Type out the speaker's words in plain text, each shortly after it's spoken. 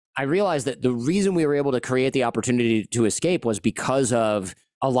I realized that the reason we were able to create the opportunity to escape was because of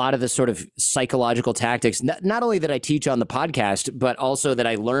a lot of the sort of psychological tactics, not only that I teach on the podcast, but also that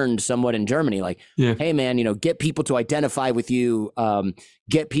I learned somewhat in Germany. Like, hey, man, get people to identify with you,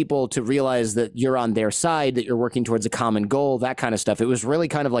 get people to realize that you're on their side, that you're working towards a common goal, that kind of stuff. It was really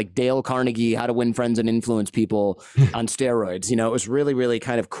kind of like Dale Carnegie, How to Win Friends and Influence People on steroids. It was really, really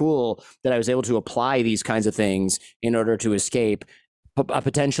kind of cool that I was able to apply these kinds of things in order to escape a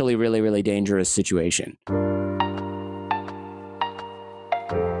potentially really, really dangerous situation.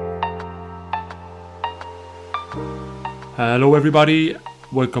 Hello everybody,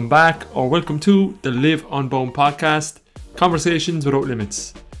 welcome back or welcome to the Live Unbound podcast, Conversations Without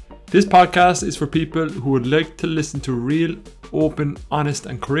Limits. This podcast is for people who would like to listen to real, open, honest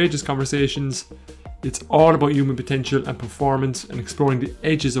and courageous conversations. It's all about human potential and performance and exploring the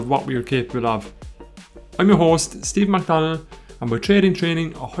edges of what we are capable of. I'm your host, Steve McDonnell, and by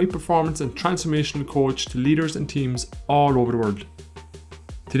training a high performance and transformational coach to leaders and teams all over the world.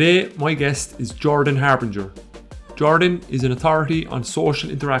 Today, my guest is Jordan Harbinger. Jordan is an authority on social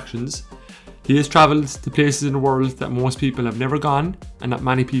interactions. He has travelled to places in the world that most people have never gone and that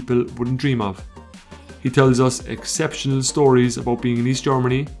many people wouldn't dream of. He tells us exceptional stories about being in East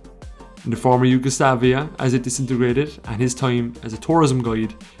Germany, in the former Yugoslavia as it disintegrated, and his time as a tourism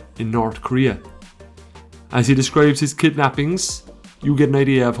guide in North Korea. As he describes his kidnappings, you get an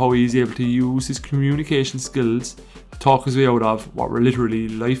idea of how he's able to use his communication skills to talk his way out of what were literally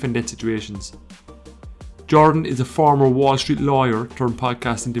life and death situations. Jordan is a former Wall Street lawyer turned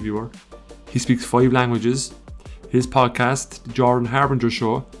podcast interviewer. He speaks 5 languages. His podcast, The Jordan Harbinger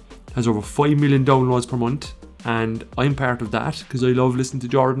Show, has over 5 million downloads per month, and I'm part of that because I love listening to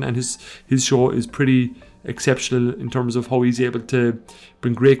Jordan, and his show is pretty exceptional in terms of how he's able to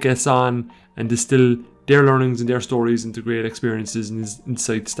bring great guests on and distill their learnings and their stories into great experiences and his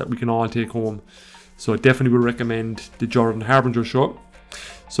insights that we can all take home. So I definitely would recommend The Jordan Harbinger Show.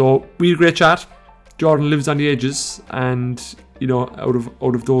 So we had a great chat. Jordan lives on the edges, and out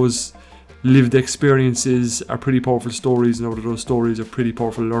of those lived experiences are pretty powerful stories, and out of those stories are pretty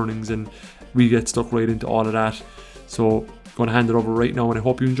powerful learnings, and we get stuck right into all of that. So I'm going to hand it over right now, and I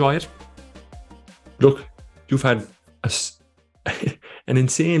hope you enjoy it. Look, you've had an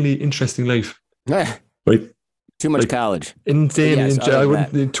insanely interesting life. Right? Too much college. Insanely. Yes, I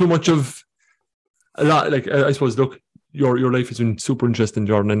wouldn't need too much of a lot. Like I suppose, look. Your life has been super interesting,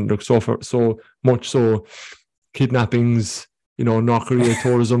 Jordan, and look, so much so, kidnappings, North Korea,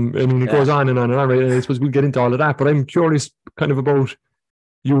 tourism. I mean, it goes on and on and on, right? And I suppose we'll get into all of that, but I'm curious kind of about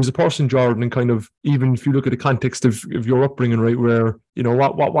you as a person, Jordan, and kind of even if you look at the context of your upbringing, right, where,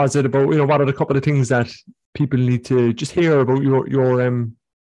 what was it about, what are the couple of things that people need to just hear about your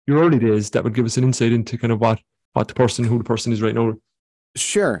early days that would give us an insight into kind of who the person is right now?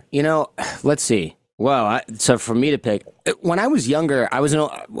 Sure. Let's see. Well, so for me to pick, when I was younger, I was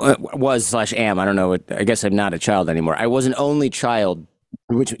am, I don't know, I guess I'm not a child anymore. I was an only child,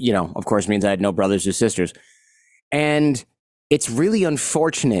 which, of course means I had no brothers or sisters. And it's really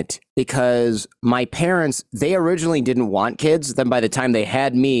unfortunate because my parents, they originally didn't want kids. Then by the time they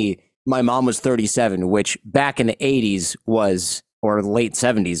had me, my mom was 37, which back in the 80s was, or late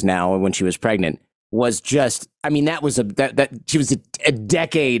 70s now when she was pregnant, was just, that was she was a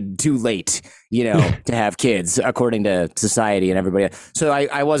decade too late, to have kids according to society and everybody else. So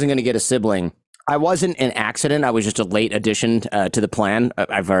I wasn't going to get a sibling. I wasn't an accident. I was just a late addition to the plan.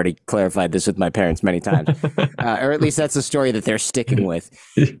 I've already clarified this with my parents many times, or at least that's the story that they're sticking with.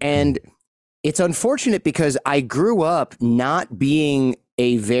 And it's unfortunate because I grew up not being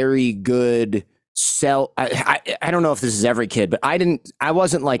a very good I don't know if this is every kid, but I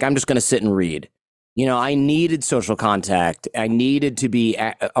wasn't like, I'm just going to sit and read. I needed social contact. I needed to be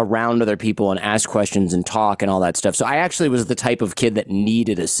around other people and ask questions and talk and all that stuff. So I actually was the type of kid that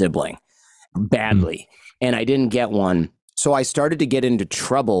needed a sibling badly, and I didn't get one. So I started to get into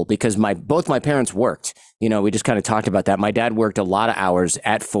trouble because both my parents worked. We just kind of talked about that. My dad worked a lot of hours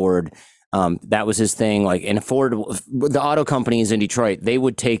at Ford. That was his thing. Like in Ford, the auto companies in Detroit, they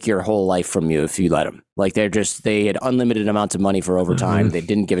would take your whole life from you if you let them. Like they had unlimited amounts of money for overtime. They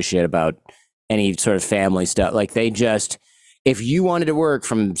didn't give a shit about any sort of family stuff. Like if you wanted to work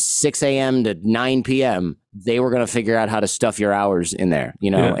from 6 a.m. to 9 p.m., they were going to figure out how to stuff your hours in there,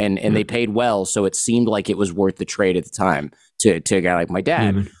 and they paid well. So it seemed like it was worth the trade at the time to a guy like my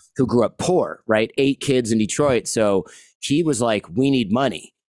dad who grew up poor, right? 8 kids in Detroit. So he was like, we need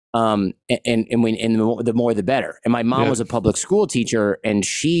money. And the more the better. And my mom was a public school teacher, and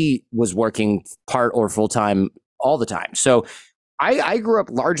she was working part or full time all the time. So I grew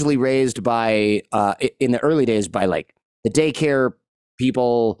up largely raised by, in the early days, by like the daycare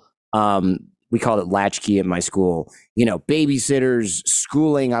people, We called it latchkey at my school, babysitters,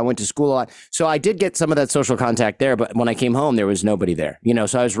 schooling. I went to school a lot. So I did get some of that social contact there, but when I came home, there was nobody there,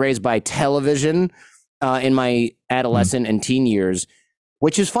 so I was raised by television in my adolescent and teen years,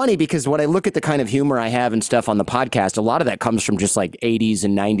 which is funny because when I look at the kind of humor I have and stuff on the podcast, a lot of that comes from just like 80s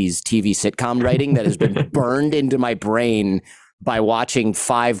and 90s TV sitcom writing that has been burned into my brain by watching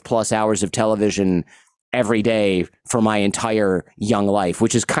 5+ hours of television every day for my entire young life,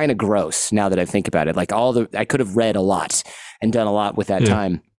 which is kind of gross now that I think about it. Like I could have read a lot and done a lot with that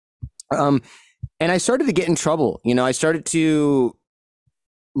time. And I started to get in trouble. I started to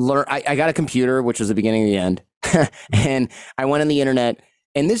learn. I got a computer, which was the beginning of the end. And I went on the internet,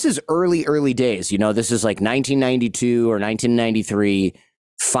 and this is early days. This is like 1992 or 1993,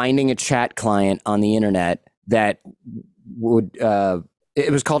 finding a chat client on the internet that would, it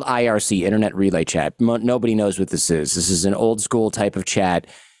was called IRC, Internet Relay Chat. Nobody knows what this is. This is an old school type of chat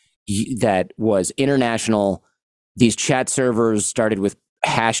that was international. These chat servers started with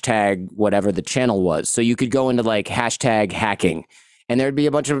hashtag whatever the channel was. So you could go into like hashtag hacking, and there'd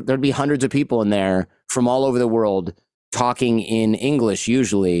be hundreds of people in there from all over the world talking in English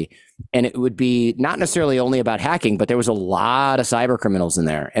usually. And it would be not necessarily only about hacking, but there was a lot of cyber criminals in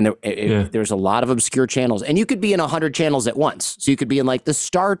there. And there's a lot of obscure channels. And you could be in 100 channels at once. So you could be in like the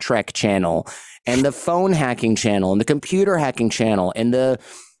Star Trek channel and the phone hacking channel and the computer hacking channel and the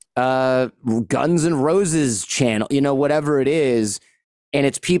Guns N' Roses channel, whatever it is. And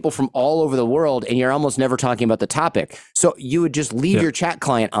it's people from all over the world, and you're almost never talking about the topic. So you would just leave your chat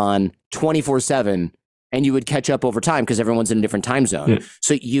client on 24/7. And you would catch up over time because everyone's in a different time zone. Yeah.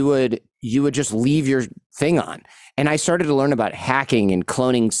 So you would just leave your thing on. And I started to learn about hacking and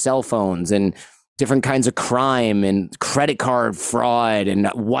cloning cell phones and different kinds of crime and credit card fraud and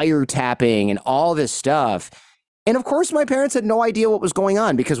wiretapping and all this stuff. And of course, my parents had no idea what was going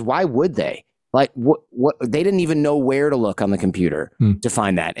on because why would they? Like what they didn't even know where to look on the computer to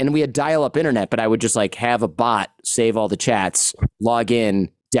find that. And we had dial-up internet, but I would just like have a bot save all the chats, log in,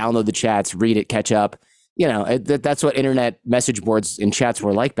 download the chats, read it, catch up. That's what internet message boards and chats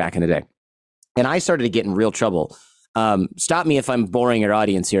were like back in the day. And I started to get in real trouble. Stop me if I'm boring your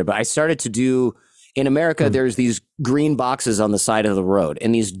audience here, but I started to do, in America, there's these green boxes on the side of the road.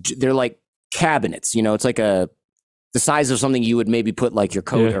 And they're like cabinets, it's like the size of something you would maybe put like your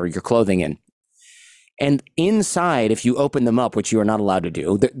coat or your clothing in. And inside, if you open them up, which you are not allowed to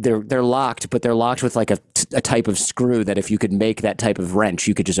do, they're locked, but they're locked with like a type of screw that if you could make that type of wrench,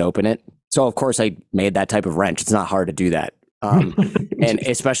 you could just open it. So of course I made that type of wrench. It's not hard to do that. And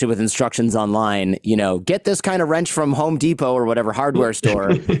especially with instructions online, get this kind of wrench from Home Depot or whatever hardware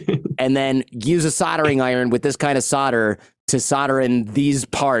store, and then use a soldering iron with this kind of solder to solder in these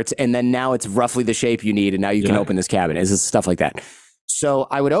parts. And then now it's roughly the shape you need. And now you can open this cabinet. It's stuff like that. So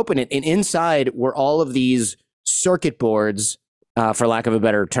I would open it, and inside were all of these circuit boards, for lack of a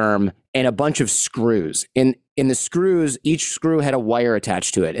better term, and a bunch of screws. In the screws, each screw had a wire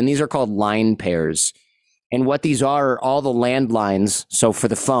attached to it, and these are called line pairs. And what these are all the landlines. So for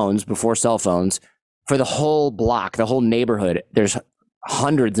the phones, before cell phones, for the whole block, the whole neighborhood, there's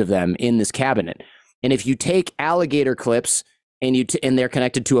hundreds of them in this cabinet. And if you take alligator clips and they're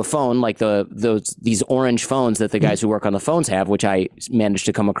connected to a phone, like these orange phones that the guys who work on the phones have, which I managed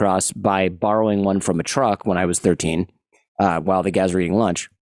to come across by borrowing one from a truck when I was 13, while the guys were eating lunch.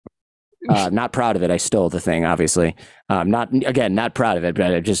 Not proud of it. I stole the thing, obviously. Not proud of it,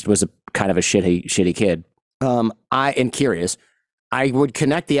 but it just was a kind of a shitty kid. I am curious. I would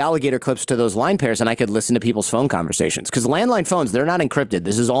connect the alligator clips to those line pairs, and I could listen to people's phone conversations. Because landline phones, they're not encrypted.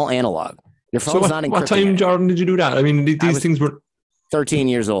 This is all analog. Your phone's not encrypted. What time, Jordan, did you do that? I mean, these things were 13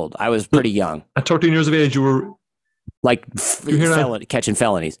 years old. I was pretty young. At 13 years of age, you were like catching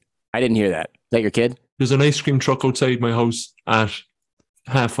felonies. I didn't hear that. Is that your kid? There's an ice cream truck outside my house at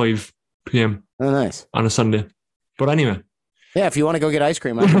 5:30 p.m. Oh, nice. On a Sunday. But anyway. Yeah, if you want to go get ice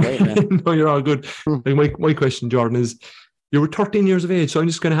cream, I can wait, man. No, you're all good. Like my question, Jordan, is you were 13 years of age, so I'm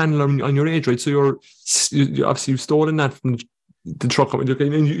just going to handle on your age, right? So you obviously you've stolen that from the truck company,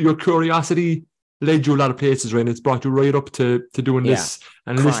 and your curiosity led you a lot of places, right? And it's brought you right up to doing this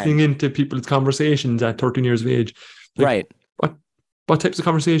and crime. Listening into people's conversations at 13 years of age. Like, right. What types of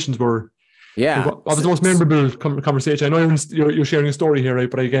conversations were? Yeah. What was the most memorable conversation? I know you're sharing a story here,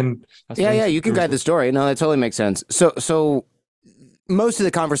 right? But again, you can guide the story. No, that totally makes sense. So most of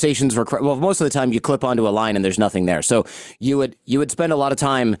the conversations were most of the time you clip onto a line and there's nothing there. So you would spend a lot of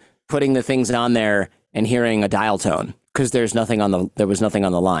time putting the things on there and hearing a dial tone because there was nothing on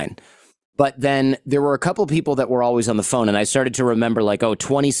the line. But then there were a couple people that were always on the phone, and I started to remember, like,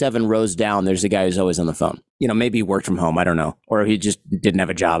 27 rows down, there's a guy who's always on the phone. Maybe he worked from home, I don't know, or he just didn't have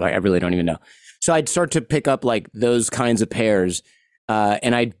a job. I really don't even know. So I'd start to pick up like those kinds of pairs,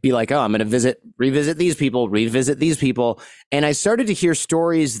 and I'd be like, I'm going to revisit these people, and I started to hear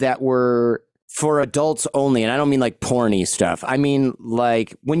stories that were for adults only, and I don't mean like porny stuff. I mean,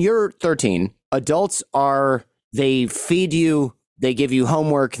 like, when you're 13, adults they feed you. They give you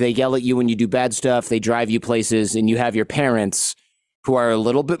homework. They yell at you when you do bad stuff. They drive you places, and you have your parents who are a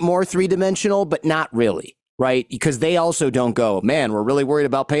little bit more three-dimensional, but not really, right? Because they also don't go, man, we're really worried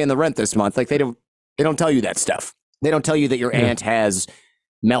about paying the rent this month. Like, they don't tell you that stuff. They don't tell you that your aunt has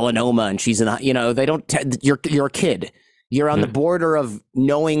melanoma and she's they don't. You're a kid. You're on the border of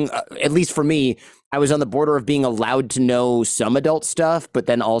knowing. At least for me, I was on the border of being allowed to know some adult stuff, but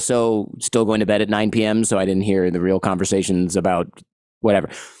then also still going to bed at 9 p.m. So I didn't hear the real conversations about whatever.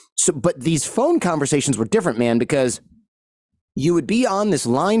 So, but these phone conversations were different, man, because you would be on this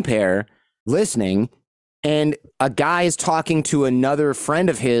line pair listening, and a guy is talking to another friend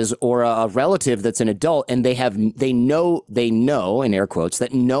of his or a relative that's an adult, and they know in air quotes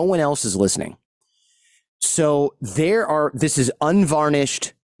that no one else is listening. So this is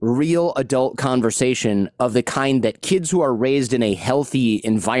unvarnished, real adult conversation of the kind that kids who are raised in a healthy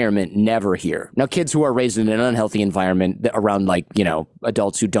environment never hear. Now, kids who are raised in an unhealthy environment around, like,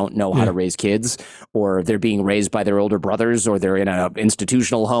 adults who don't know how to raise kids, or they're being raised by their older brothers, or they're in an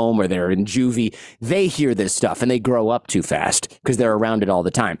institutional home, or they're in juvie, they hear this stuff and they grow up too fast because they're around it all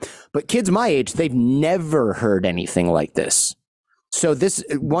the time. But kids my age, they've never heard anything like this. So this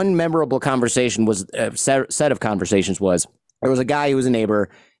one memorable conversation was set of conversations was, there was a guy who was a neighbor.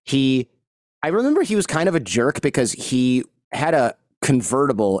 I remember he was kind of a jerk because he had a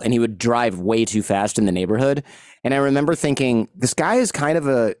convertible and he would drive way too fast in the neighborhood. And I remember thinking, this guy is kind of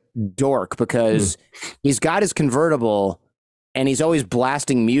a dork because he's got his convertible and he's always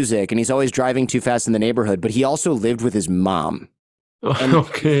blasting music and he's always driving too fast in the neighborhood, but he also lived with his mom.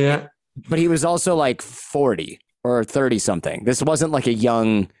 Okay, yeah. But he was also like 40 or 30 something. This wasn't like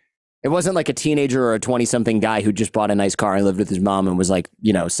it wasn't like a teenager or a 20-something guy who just bought a nice car and lived with his mom and was like,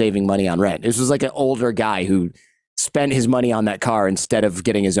 saving money on rent. This was like an older guy who spent his money on that car instead of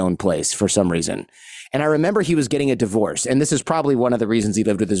getting his own place for some reason. And I remember he was getting a divorce. And this is probably one of the reasons he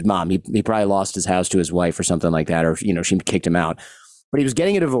lived with his mom. He probably lost his house to his wife or something like that, or, she kicked him out. But he was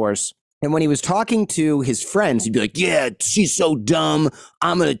getting a divorce. And when he was talking to his friends, he'd be like, yeah, she's so dumb.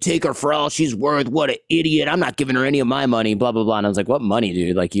 I'm going to take her for all she's worth. What an idiot. I'm not giving her any of my money, blah, blah, blah. And I was like, what money,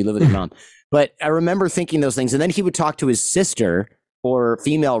 dude? Like, you live with your mom. But I remember thinking those things. And then he would talk to his sister or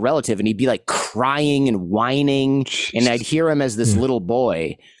female relative, and he'd be like crying and whining. And I'd hear him as this little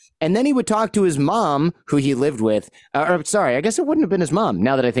boy. And then he would talk to his mom, who he lived with. Sorry, I guess it wouldn't have been his mom.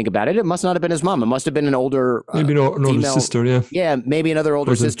 Now that I think about it, it must not have been his mom. It must have been an older maybe an older female sister, yeah. Yeah, maybe another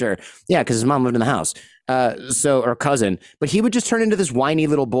older sister. Yeah, because his mom lived in the house. Or cousin. But he would just turn into this whiny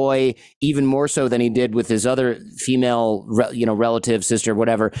little boy, even more so than he did with his other female, relative, sister,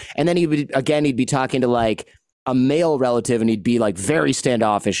 whatever. And then he'd be talking to like a male relative, and he'd be like very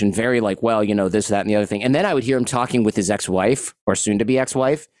standoffish and very like, well, this, that, and the other thing. And then I would hear him talking with his ex-wife or soon-to-be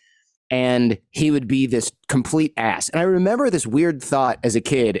ex-wife. And he would be this complete ass. And I remember this weird thought as a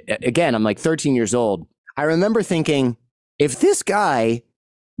kid. Again, I'm like 13 years old. I remember thinking, if this guy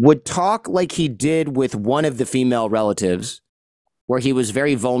would talk like he did with one of the female relatives, where he was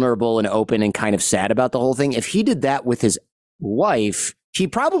very vulnerable and open and kind of sad about the whole thing, if he did that with his wife, he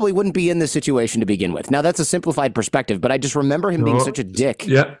probably wouldn't be in this situation to begin with. Now, that's a simplified perspective, but I just remember him being such a dick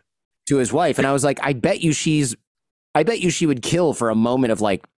to his wife. And I was like, I bet you she would kill for a moment of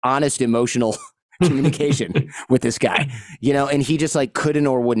like honest emotional communication with this guy, and he just like couldn't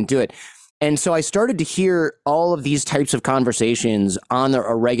or wouldn't do it. And so I started to hear all of these types of conversations on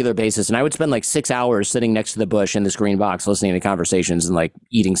a regular basis. And I would spend like 6 hours sitting next to the bush in this green box, listening to conversations and like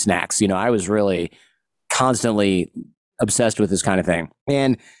eating snacks. I was really constantly obsessed with this kind of thing.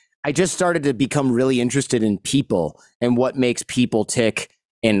 And I just started to become really interested in people and what makes people tick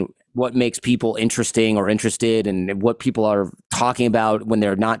and what makes people interesting or interested, and what people are talking about when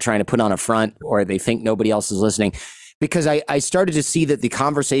they're not trying to put on a front or they think nobody else is listening. Because I started to see that the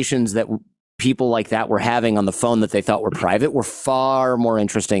conversations that people like that were having on the phone that they thought were private were far more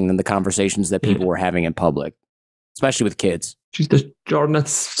interesting than the conversations that people were having in public, especially with kids. Jeez, Jordan,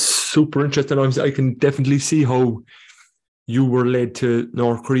 that's super interesting. I can definitely see how you were led to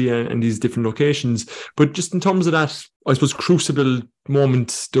North Korea and these different locations. But just in terms of that, I suppose, those crucible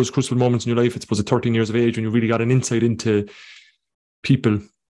moments in your life, I suppose at 13 years of age, when you really got an insight into people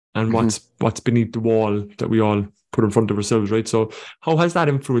and what's beneath the wall that we all put in front of ourselves, right? So how has that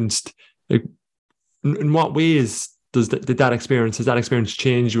influenced Like, in what ways did that experience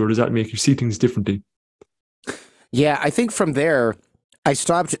change you, or does that make you see things differently? Yeah, I think from there, I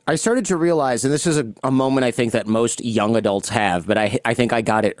started to realize, and this is a moment I think that most young adults have, but I think I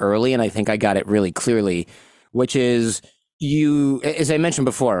got it early, and I think I got it really clearly, which is as I mentioned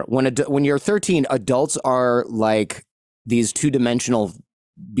before, when you're 13, adults are like these two-dimensional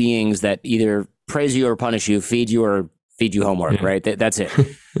beings that either praise you or punish you, feed you or feed you homework, Yeah. right? That's it.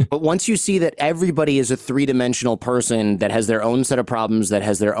 But once you see that everybody is a three-dimensional person that has their own set of problems, that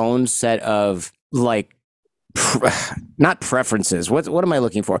has their own set of like not preferences. What am I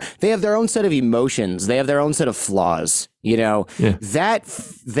looking for? They have their own set of emotions. They have their own set of flaws. You know, Yeah.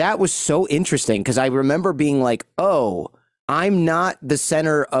 that was so interesting because I remember being like, oh, I'm not the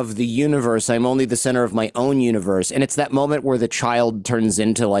center of the universe. I'm only the center of my own universe. And it's that moment where the child turns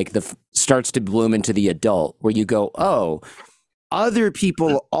into like starts to bloom into the adult, where you go, oh, other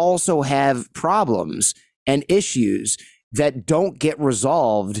people also have problems and issues that don't get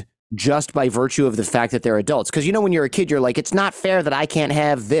resolved just by virtue of the fact that they're adults. Because, you know, when you're a kid, you're like, it's not fair that I can't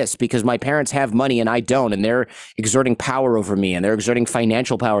have this because my parents have money and I don't, and they're exerting power over me and they're exerting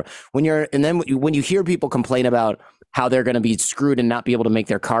financial power. And then when you hear people complain about how they're going to be screwed and not be able to make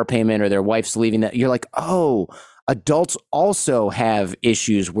their car payment or their wife's leaving, that you're like, oh, adults also have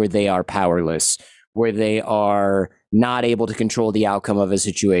issues where they are powerless, where they are not able to control the outcome of a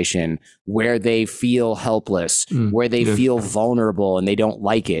situation, where they feel helpless, where they feel vulnerable and they don't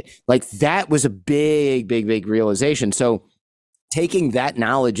like it. Like that was a big, big, big realization. So taking that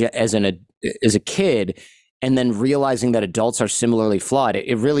knowledge as a kid and then realizing that adults are similarly flawed,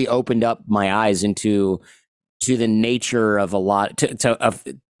 it really opened up my eyes to the nature of a lot of,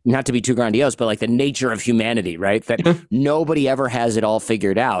 not to be too grandiose, but like the nature of humanity, right? That nobody ever has it all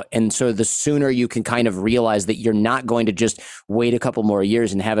figured out. And so the sooner you can kind of realize that you're not going to just wait a couple more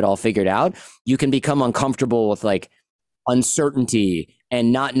years and have it all figured out, you can become uncomfortable with like uncertainty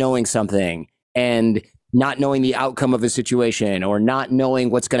and not knowing something and not knowing the outcome of a situation or not knowing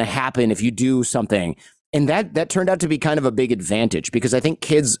what's going to happen if you do something. And that turned out to be kind of a big advantage because I think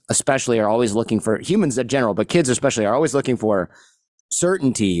kids especially are always looking for, humans in general, but kids especially are always looking for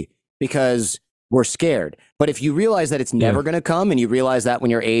certainty because we're scared. But if you realize that it's never going to come, and you realize that when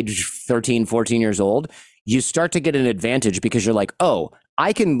you're age 13, 14 years old, you start to get an advantage because you're like, oh,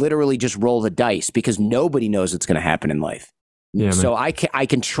 I can literally just roll the dice because nobody knows what's going to happen in life. So I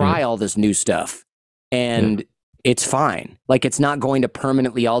can try all this new stuff and it's fine. Like it's not going to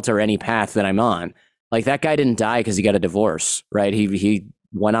permanently alter any path that I'm on. Like that guy didn't die because he got a divorce, right? He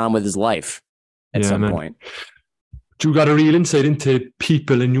went on with his life at some point. You got a real insight into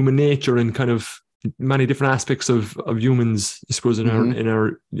people and human nature and kind of many different aspects of humans, I suppose, in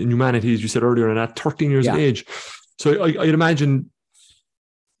our humanity, as you said earlier, and at 13 years of age. So I'd imagine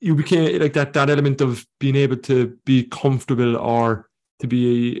you became like that element of being able to be comfortable or to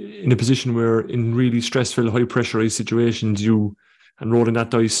be in a position where in really stressful, high pressurized situations, and rolling that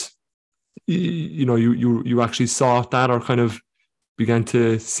dice, you actually saw that or kind of began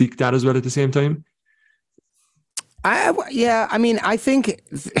to seek that as well at the same time. I mean, I think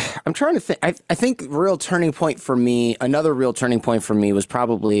I'm trying to think. I think another real turning point for me was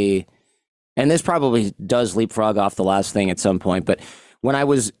probably, and this probably does leapfrog off the last thing at some point, but when I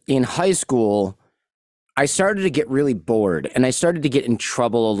was in high school, I started to get really bored and I started to get in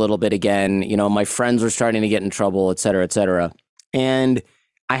trouble a little bit again. You know, my friends were starting to get in trouble, et cetera, et cetera. And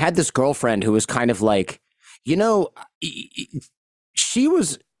I had this girlfriend who was kind of like, you know, she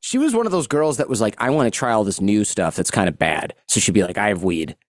was one of those girls that was like, I want to try all this new stuff that's kind of bad. So she'd be like, I have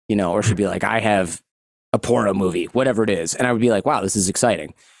weed, you know, or she'd be like, I have a porno movie, whatever it is. And I would be like, wow, this is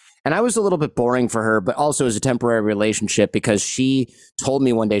exciting. And I was a little bit boring for her, but also as a temporary relationship because she told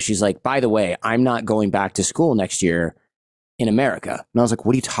me one day, she's like, by the way, I'm not going back to school next year in America. And I was like,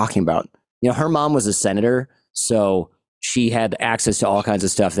 what are you talking about? You know, her mom was a senator, so she had access to all kinds of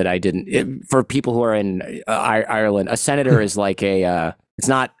stuff that I didn't. For people who are in Ireland, a senator is like it's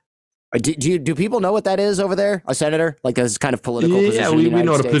not. Do people know what that is over there? A senator, like this kind of political position. Yeah, we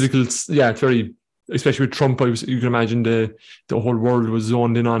know the political. Yeah, it's very, especially with Trump. You can imagine the whole world was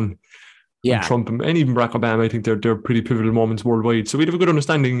zoned in on Trump and even Barack Obama. I think they're pretty pivotal moments worldwide. So we have a good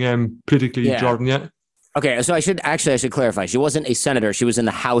understanding politically, Jordan. Yeah. Okay, so I should clarify. She wasn't a senator. She was in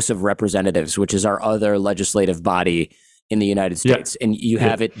the House of Representatives, which is our other legislative body in the United States. And you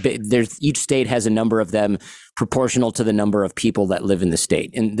have each state has a number of them proportional to the number of people that live in the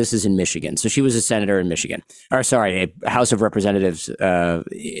state. And this is in Michigan. So she was a senator in Michigan, a House of Representatives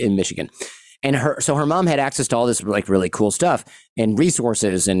in Michigan. And her mom had access to all this like really cool stuff and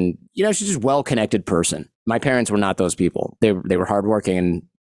resources. And, you know, she's just a well-connected person. My parents were not those people. They were hardworking and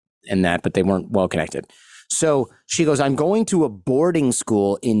and that, but they weren't well connected. So she goes, I'm going to a boarding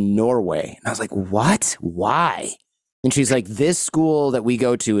school in Norway. And I was like, what? Why? And she's like, this school that we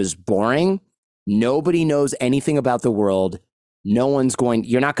go to is boring. Nobody knows anything about the world.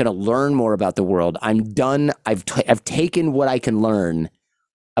 You're not going to learn more about the world. I'm done. I've taken what I can learn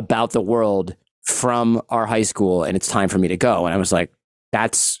about the world from our high school, and it's time for me to go. And I was like,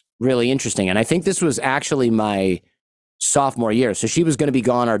 that's really interesting. And I think this was actually my sophomore year. So she was going to be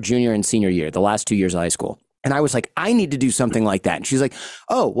gone our junior and senior year, the last 2 years of high school. And I was like, I need to do something like that. And she's like,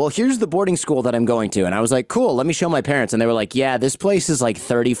 oh, well, here's the boarding school that I'm going to. And I was like, cool, let me show my parents. And they were like, yeah, this place is like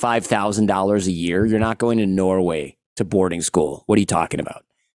 $35,000 a year. You're not going to Norway to boarding school. What are you talking about?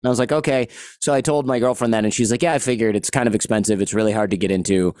 And I was like, okay. So I told my girlfriend that, and she's like, yeah, I figured it's kind of expensive. It's really hard to get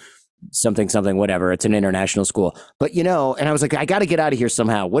into something, whatever. It's an international school. But, and I was like, I got to get out of here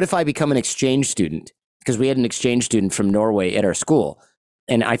somehow. What if I become an exchange student? Because we had an exchange student from Norway at our school.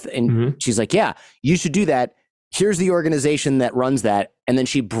 And she's like, yeah, you should do that. Here's the organization that runs that. And then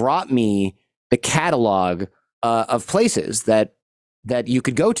she brought me the catalog of places that you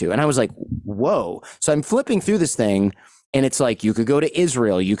could go to. And I was like, whoa. So I'm flipping through this thing, and it's like, you could go to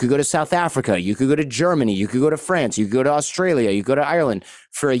Israel, you could go to South Africa, you could go to Germany, you could go to France, you could go to Australia, you could go to Ireland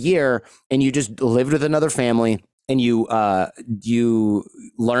for a year, and you just lived with another family, and you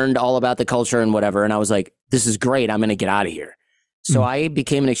learned all about the culture and whatever. And I was like, this is great. I'm going to get out of here. So I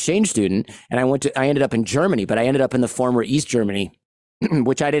became an exchange student, and I ended up in Germany, but I ended up in the former East Germany,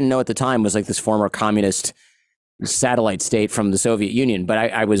 which I didn't know at the time was like this former communist satellite state from the Soviet Union. But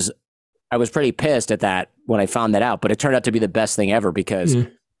I was pretty pissed at that when I found that out, but it turned out to be the best thing ever, because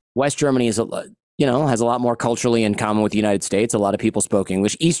West Germany is, has a lot more culturally in common with the United States. A lot of people spoke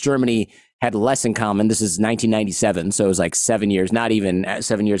English. East Germany had less in common. This is 1997. So it was like 7 years, not even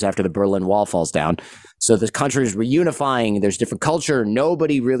 7 years after the Berlin Wall falls down. So the countries were unifying. There's different culture.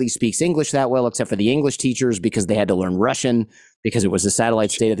 Nobody really speaks English that well, except for the English teachers, because they had to learn Russian because it was a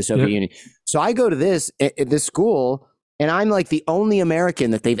satellite state of the Soviet Union. So I go to this school, and I'm like the only American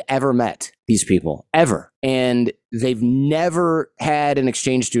that they've ever met, these people, ever. And they've never had an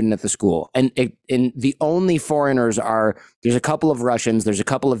exchange student at the school. And the only foreigners there's a couple of Russians, there's a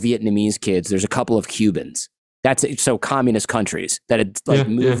couple of Vietnamese kids, there's a couple of Cubans. That's it. So communist countries that had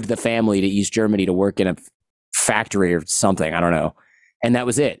moved the family to East Germany to work in a factory or something. I don't know. And that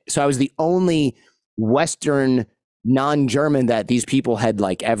was it. So I was the only Western non-German that these people had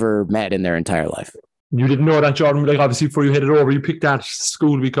ever met in their entire life. You didn't know that, Jordan, obviously before you headed over, you picked that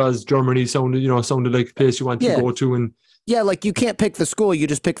school because Germany sounded like a place you wanted to go to. And yeah, you can't pick the school, you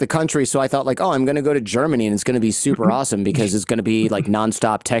just pick the country. So I thought I'm going to go to Germany, and it's going to be super awesome because it's going to be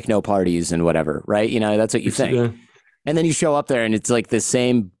nonstop techno parties and whatever, right? That's what you think. Yeah. And then you show up there, and it's like the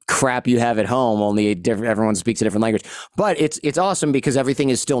same crap you have at home, only everyone speaks a different language. But it's awesome because everything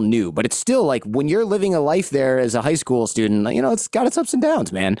is still new. But it's still when you're living a life there as a high school student, it's got its ups and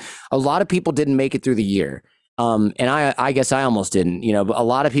downs, man. A lot of people didn't make it through the year. And I guess I almost didn't, but a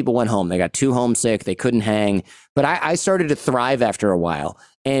lot of people went home. They got too homesick. They couldn't hang. But I started to thrive after a while.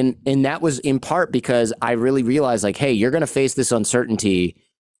 And that was in part because I really realized hey, you're going to face this uncertainty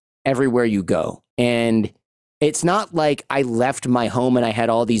everywhere you go. And it's not like I left my home and I had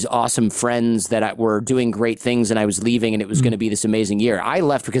all these awesome friends that were doing great things and I was leaving and it was going to be this amazing year. I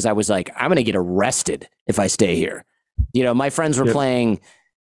left because I was like, I'm going to get arrested if I stay here. My friends were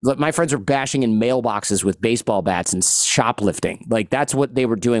my friends were bashing in mailboxes with baseball bats and shoplifting. That's what they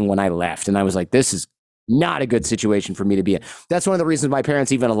were doing when I left. And I was like, this is not a good situation for me to be in. That's one of the reasons my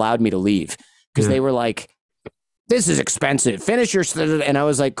parents even allowed me to leave, because they were like, this is expensive. Finish your and I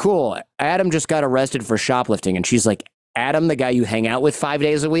was like, cool. Adam just got arrested for shoplifting. And she's like, Adam, the guy you hang out with 5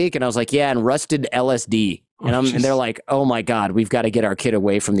 days a week? And I was like, yeah, and rusted LSD. And they're like, oh my God, we've got to get our kid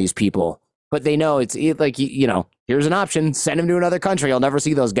away from these people. But they know it's here's an option. Send him to another country. I'll never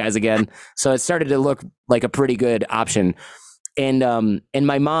see those guys again. So it started to look like a pretty good option. And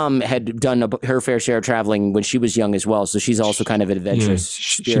my mom had done her fair share of traveling when she was young as well. So she's also kind of an adventurous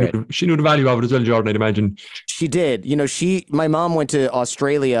spirit. She knew the value of it as well, Jordan, I'd imagine. She did. My mom went to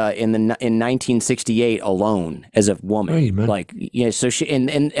Australia in 1968 alone as a woman. Right, man. So she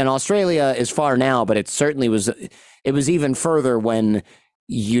and Australia is far now, but it certainly was. It was even further when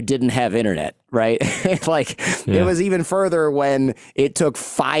you didn't have internet, right? It was even further when it took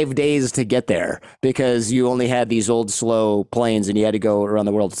 5 days to get there because you only had these old slow planes and you had to go around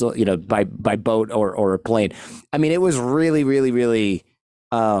the world, by boat or a plane. I mean, it was really, really, really,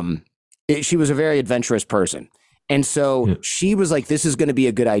 she was a very adventurous person. And so she was like, this is going to be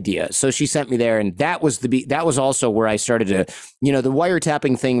a good idea. So she sent me there. And that was also where I started to, the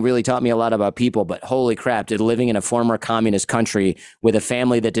wiretapping thing really taught me a lot about people, but holy crap, living in a former communist country with a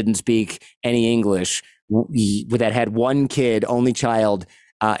family that didn't speak any English, that had one kid, only child,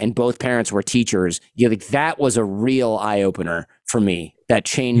 and both parents were teachers. That was a real eye opener for me. That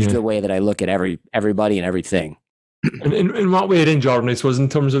changed the way that I look at everybody and everything. And in what way then, Jordan? I suppose in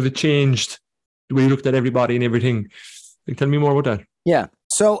terms of it changed the way you looked at everybody and everything. Tell me more about that. Yeah.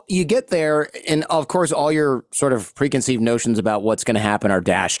 So you get there, and of course, all your sort of preconceived notions about what's going to happen are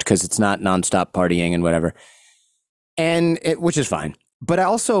dashed because it's not nonstop partying and whatever, which is fine. But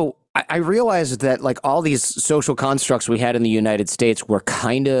I realized that like all these social constructs we had in the United States were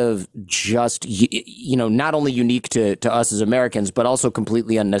kind of just, not only unique to us as Americans, but also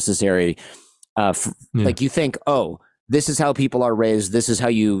completely unnecessary. Like you think, oh, this is how people are raised. This is how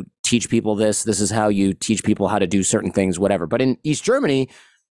you teach people this. This is how you teach people how to do certain things, whatever. But in East Germany,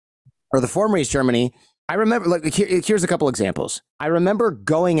 or the former East Germany, I remember, like, here's a couple examples. I remember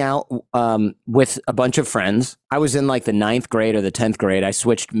going out with a bunch of friends. I was in like the 9th grade or the 10th grade. I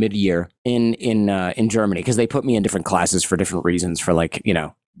switched mid-year in Germany because they put me in different classes for different reasons, for like,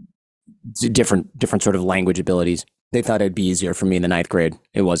 different sort of language abilities. They thought it'd be easier for me in the 9th grade.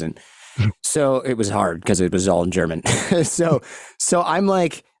 It wasn't. So it was hard because it was all in German. So I'm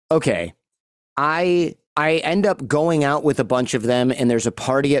like, okay, I end up going out with a bunch of them, and there's a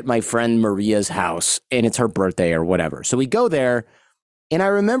party at my friend Maria's house, and it's her birthday or whatever. So we go there, and I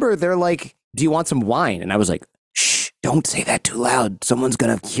remember they're like, do you want some wine? And I was like, shh, don't say that too loud. Someone's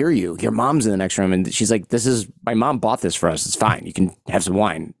going to hear you. Your mom's in the next room. And she's like, my mom bought this for us. It's fine. You can have some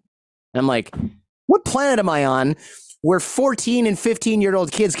wine. And I'm like, what planet am I on where 14 and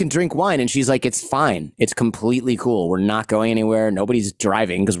 15-year-old kids can drink wine? And she's like, it's fine. It's completely cool. We're not going anywhere. Nobody's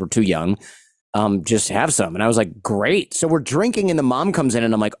driving because we're too young. Just have some. And I was like, great. So we're drinking, and the mom comes in,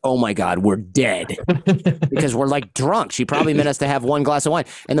 and I'm like, oh my God, we're dead because we're like drunk. She probably meant us to have one glass of wine.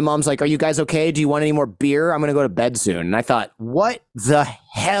 And the mom's like, are you guys okay? Do you want any more beer? I'm going to go to bed soon. And I thought, what the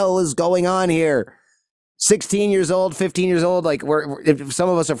hell is going on here? 16 years old, 15 years old, like if some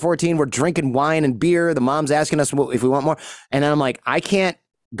of us are 14, we're drinking wine and beer. The mom's asking us if we want more. And then I'm like, I can't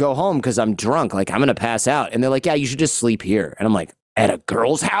go home because I'm drunk. Like, I'm going to pass out. And they're like, yeah, you should just sleep here. And I'm like, at a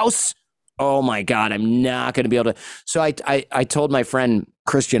girl's house? Oh my God, I'm not going to be able to. So I told my friend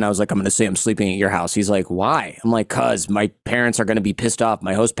Christian, I was like, I'm going to say I'm sleeping at your house. He's like, why? I'm like, cause my parents are going to be pissed off,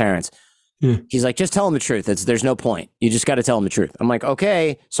 my host parents. He's like, just tell them the truth. There's no point. You just got to tell them the truth. I'm like,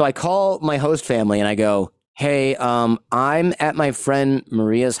 okay. So I call my host family and I go, hey, I'm at my friend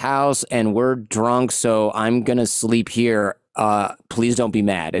Maria's house and we're drunk, so I'm going to sleep here. Please don't be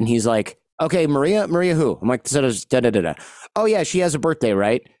mad. And he's like, okay, Maria who? I'm like, da-da-da-da. Oh yeah, she has a birthday,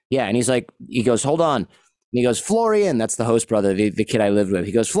 right? Yeah. And he goes, hold on. And he goes, Florian, that's the host brother, the kid I lived with.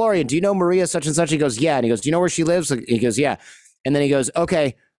 He goes, Florian, do you know Maria such and such? He goes, yeah. And he goes, do you know where she lives? He goes, yeah. And then he goes,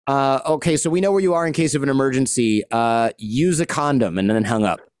 okay, so we know where you are in case of an emergency. Use a condom. And then hung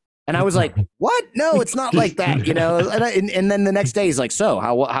up. And I was like, what? No, it's not like that, And then the next day he's like, so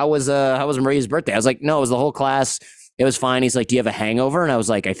how was Maria's birthday? I was like, no, it was the whole class. It was fine. He's like, do you have a hangover? And I was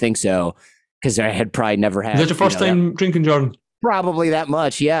like, I think so. Because I had probably never had. Is that your first time drinking, Jordan? Probably that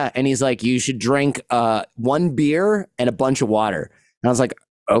much, yeah. And he's like, you should drink one beer and a bunch of water. And I was like,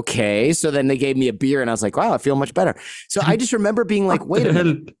 okay. So then they gave me a beer, and I was like, wow, I feel much better. So I just remember being like, wait a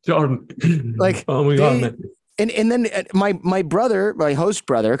minute, Jordan. Like, oh my God, man. And then my brother, my host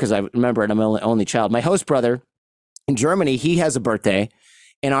brother, because I remember, and I'm an only child, my host brother in Germany, he has a birthday,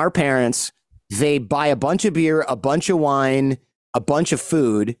 and our parents, they buy a bunch of beer, a bunch of wine, a bunch of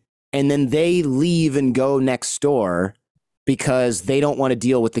food, and then they leave and go next door because they don't want to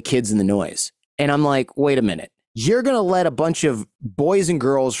deal with the kids and the noise. And I'm like, wait a minute. You're going to let a bunch of boys and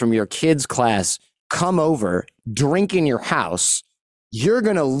girls from your kids' class come over, drink in your house. You're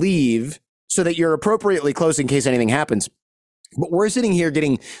going to leave so that you're appropriately close in case anything happens. But we're sitting here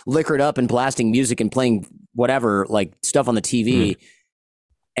getting liquored up and blasting music and playing whatever, like stuff on the TV.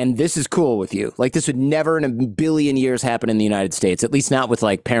 And this is cool with you. Like, this would never in a billion years happen in the United States, at least not with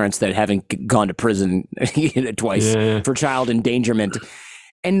like parents that haven't gone to prison twice for child endangerment.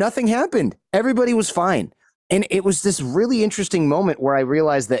 And nothing happened. Everybody was fine. And it was this really interesting moment where I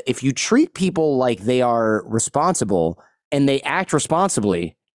realized that if you treat people like they are responsible and they act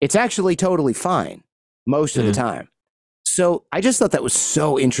responsibly, it's actually totally fine most of the time. So I just thought that was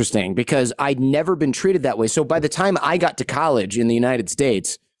so interesting because I'd never been treated that way. So by the time I got to college in the United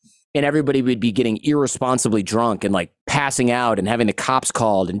States, and everybody would be getting irresponsibly drunk and like passing out and having the cops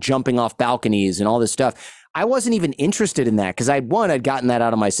called and jumping off balconies and all this stuff, I wasn't even interested in that because I'd gotten that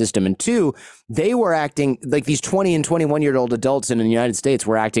out of my system. And two, they were acting like these 20 and 21-year-old adults in the United States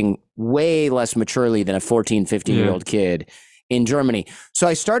were acting way less maturely than a 14, 15-year-old kid in Germany. So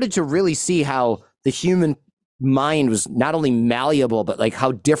I started to really see how the human mind was not only malleable, but like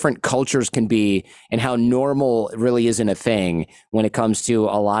how different cultures can be and how normal really isn't a thing when it comes to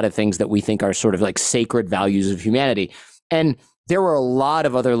a lot of things that we think are sort of like sacred values of humanity. And there were a lot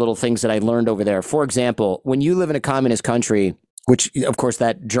of other little things that I learned over there. For example, when you live in a communist country, which of course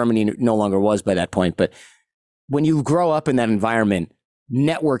that Germany no longer was by that point, but when you grow up in that environment,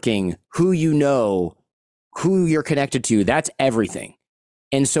 networking, who you know, who you're connected to, that's everything.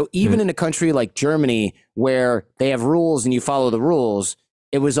 And so even in a country like Germany, where they have rules and you follow the rules,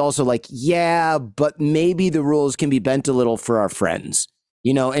 it was also like, yeah, but maybe the rules can be bent a little for our friends,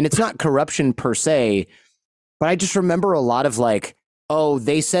 you know, and it's not corruption per se, but I just remember a lot of like, oh,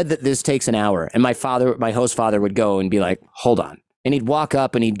 they said that this takes an hour. And my host father would go and be like, hold on. And he'd walk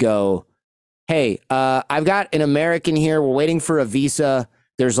up and he'd go, hey, I've got an American here. We're waiting for a visa.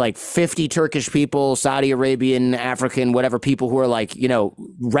 There's like 50 Turkish people, Saudi Arabian, African, whatever people who are like, you know,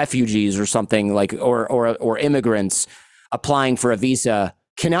 refugees or something like, or immigrants applying for a visa.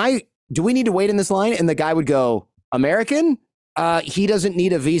 Do we need to wait in this line? And the guy would go, American? He doesn't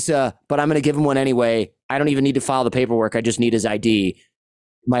need a visa, but I'm going to give him one anyway. I don't even need to file the paperwork. I just need his ID.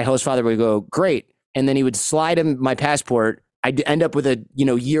 My host father would go, great. And then he would slide him my passport. I'd end up with a, you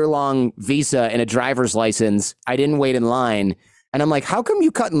know, year-long visa and a driver's license. I didn't wait in line. And I'm like, how come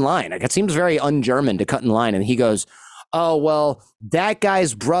you cut in line? Like, it seems very un-German to cut in line. And he goes, oh, well, that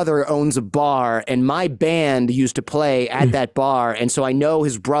guy's brother owns a bar and my band used to play at that bar. And so I know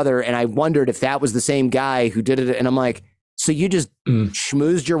his brother. And I wondered if that was the same guy who did it. And I'm like, so you just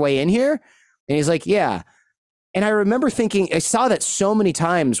schmoozed your way in here? And he's like, yeah. And I remember thinking, I saw that so many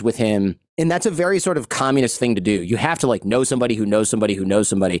times with him. And that's a very sort of communist thing to do. You have to like know somebody who knows somebody who knows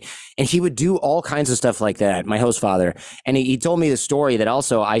somebody. And he would do all kinds of stuff like that, my host father. And he told me the story that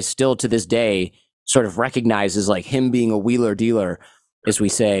also I still to this day sort of recognize as like him being a wheeler dealer, as we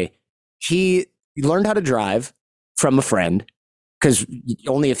say. He learned how to drive from a friend because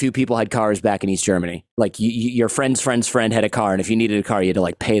only a few people had cars back in East Germany. Like your friend's friend's friend had a car. And if you needed a car, you had to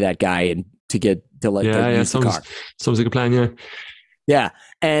like pay that guy and to use the car. Sounds like a plan, yeah. Yeah.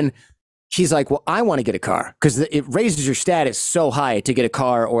 And he's like, well, I want to get a car because it raises your status so high to get a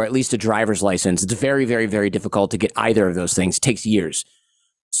car or at least a driver's license. It's very, very, very difficult to get either of those things. It takes years.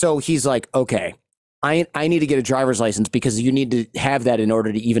 So he's like, okay, I need to get a driver's license because you need to have that in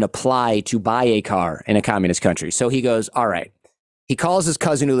order to even apply to buy a car in a communist country. So he goes, all right. He calls his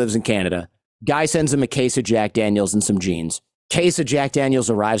cousin who lives in Canada. Guy sends him a case of Jack Daniels and some jeans. Case of Jack Daniels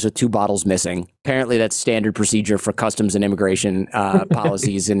arrives with 2 bottles missing. Apparently, that's standard procedure for customs and immigration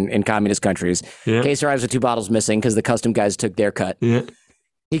policies in communist countries. Yeah. Case arrives with 2 bottles missing because the custom guys took their cut. Yeah.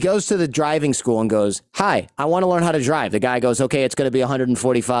 He goes to the driving school and goes, hi, I want to learn how to drive. The guy goes, okay, it's going to be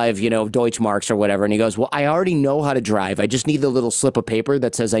 145, Deutschmarks or whatever. And he goes, well, I already know how to drive. I just need the little slip of paper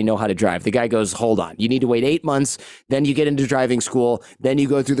that says I know how to drive. The guy goes, hold on. You need to wait 8 months. Then you get into driving school. Then you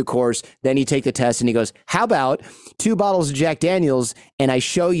go through the course. Then you take the test. And he goes, how about 2 bottles of Jack Daniels and I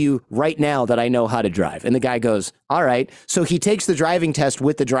show you right now that I know how to drive? And the guy goes, all right. So he takes the driving test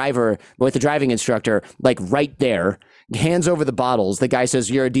with the driving instructor, like right there. Hands over the bottles. The guy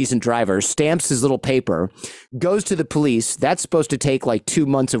says, you're a decent driver, stamps his little paper, goes to the police. That's supposed to take like 2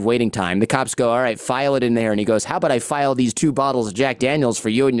 months of waiting time. The cops go, all right, file it in there. And he goes, how about I file these 2 bottles of Jack Daniels for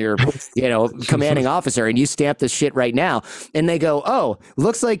you and your, commanding officer, and you stamp this shit right now. And they go, oh,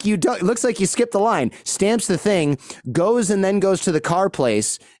 looks like you skipped the line. Stamps the thing, goes to the car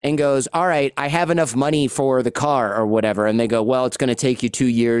place and goes, all right, I have enough money for the car or whatever. And they go, well, it's going to take you 2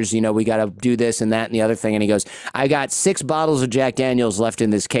 years. We got to do this and that and the other thing. And he goes, I got 6 bottles of Jack Daniels left in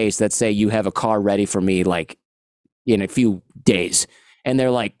this case that say you have a car ready for me like in a few days. And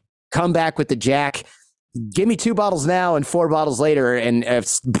they're like, come back with the Jack, give me 2 bottles now and 4 bottles later and a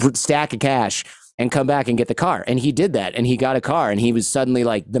stack of cash and come back and get the car. And he did that and he got a car and he was suddenly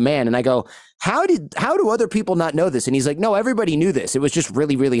like the man. And I go, how do other people not know this? And he's like, no, everybody knew this. It was just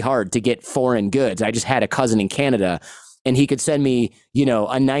really, really hard to get foreign goods. I just had a cousin in Canada and he could send me, a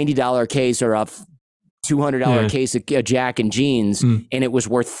 $90 case or a $200 case of Jack and jeans, and it was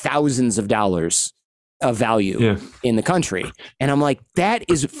worth thousands of dollars of value in the country. And I'm like, that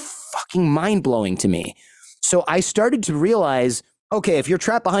is fucking mind blowing to me. So I started to realize, okay, if you're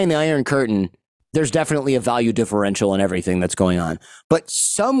trapped behind the Iron Curtain, there's definitely a value differential in everything that's going on. But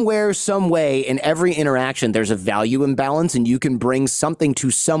somewhere, some way, in every interaction, there's a value imbalance, and you can bring something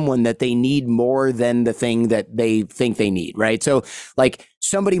to someone that they need more than the thing that they think they need, right? So, like,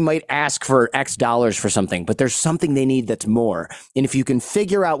 somebody might ask for X dollars for something, but there's something they need that's more. And if you can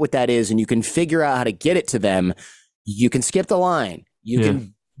figure out what that is, and you can figure out how to get it to them, you can skip the line. You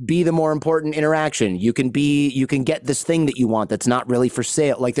can be the more important interaction. You can get this thing that you want that's not really for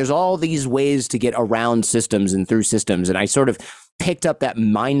sale. Like, there's all these ways to get around systems and through systems. And I sort of picked up that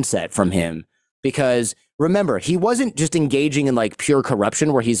mindset from him because, remember, he wasn't just engaging in like pure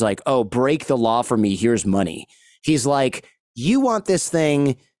corruption where he's like, oh, break the law for me, here's money. He's like, you want this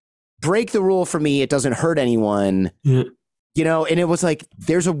thing, break the rule for me, it doesn't hurt anyone. You know, and it was like,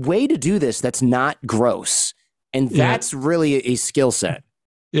 there's a way to do this that's not gross. And that's really a skill set.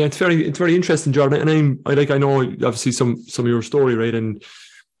 Yeah, it's very interesting, Jordan. And I know obviously some of your story, right? And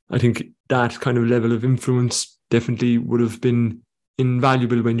I think that kind of level of influence definitely would have been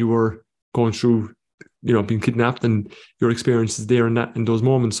invaluable when you were going through, you know, being kidnapped and your experiences there in those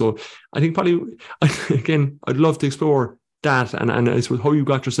moments. So I think probably, again, I'd love to explore that and I suppose how you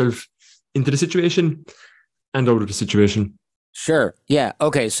got yourself into the situation and out of the situation. Sure. Yeah.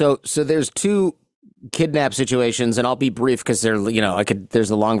 Okay. So there's two kidnap situations, and I'll be brief because they're, you know, there's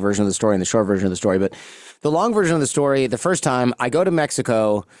the long version of the story and the short version of the story. But the long version of the story, the first time I go to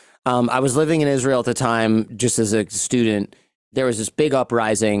Mexico, I was living in Israel at the time, just as a student. There was this big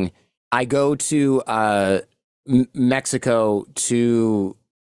uprising. I go to Mexico to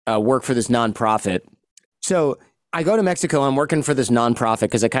work for this nonprofit. So I go to Mexico, I'm working for this nonprofit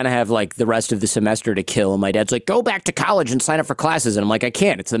because I kind of have like the rest of the semester to kill. And my dad's like, go back to college and sign up for classes. And I'm like, I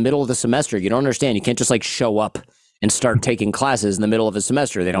can't. It's the middle of the semester. You don't understand. You can't just like show up and start taking classes in the middle of a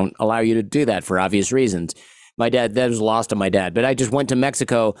semester. They don't allow you to do that for obvious reasons. My dad, that was lost on my dad. But I just went to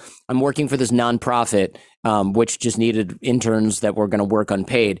Mexico. I'm working for this nonprofit, which just needed interns that were going to work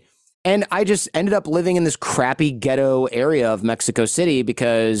unpaid. And I just ended up living in this crappy ghetto area of Mexico City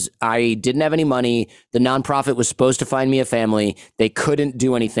because I didn't have any money. The nonprofit was supposed to find me a family. They couldn't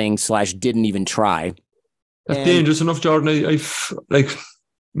do anything / didn't even try. That's dangerous enough, Jordan. I've like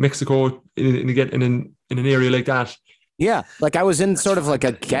Mexico in an area like that. Yeah, like I was in sort of like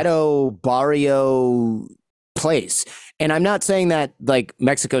a ghetto barrio place. And I'm not saying that like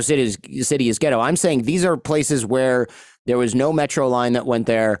Mexico City is ghetto. I'm saying these are places where there was no metro line that went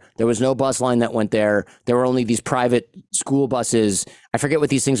there. There was no bus line that went there. There were only these private school buses. I forget what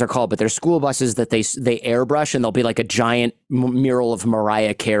these things are called, but they're school buses that they airbrush, and there'll be like a giant mural of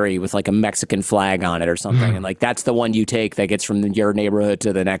Mariah Carey with like a Mexican flag on it or something. And like, that's the one you take that gets from your neighborhood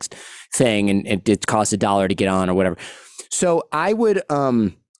to the next thing. And it costs $1 to get on or whatever. So I would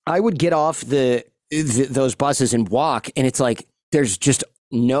get off those buses and walk, and it's like, there's just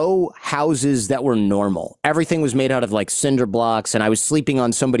no houses that were normal. Everything was made out of like cinder blocks, and I was sleeping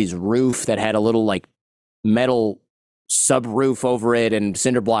on somebody's roof that had a little like metal subroof over it and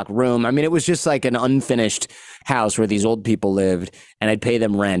cinder block room. I mean, it was just like an unfinished house where these old people lived, and I'd pay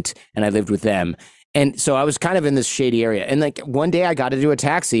them rent, and I lived with them. And so I was kind of in this shady area. And like one day I got into a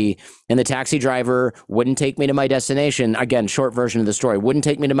taxi, and the taxi driver wouldn't take me to my destination. Again, short version of the story, wouldn't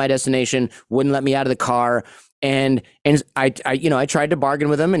take me to my destination, wouldn't let me out of the car. And I tried to bargain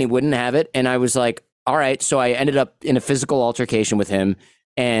with him, and he wouldn't have it. And I was like, all right. So I ended up in a physical altercation with him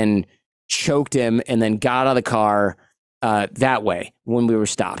and choked him, and then got out of the car that way when we were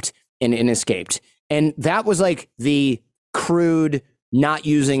stopped and escaped. And that was like the crude, not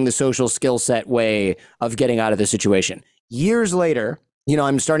using the social skill set way of getting out of the situation. Years later, you know,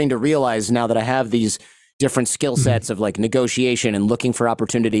 I'm starting to realize now that I have these different skill sets of like negotiation and looking for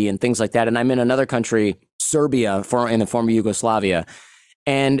opportunity and things like that. And I'm in another country, Serbia, in the former Yugoslavia.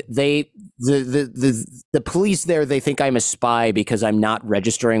 And the police there, they think I'm a spy because I'm not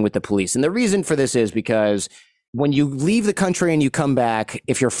registering with the police. And the reason for this is because when you leave the country and you come back,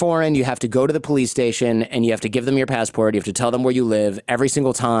 if you're foreign, you have to go to the police station and you have to give them your passport. You have to tell them where you live every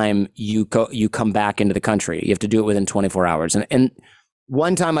single time you come back into the country. You have to do it within 24 hours. And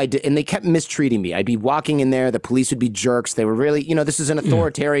one time I did, and they kept mistreating me. I'd be walking in there. The police would be jerks. They were really, you know, this is an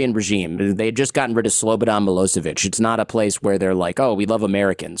authoritarian regime. They had just gotten rid of Slobodan Milosevic. It's not a place where they're like, oh, we love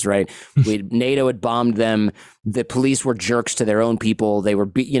Americans, right? NATO had bombed them. The police were jerks to their own people. They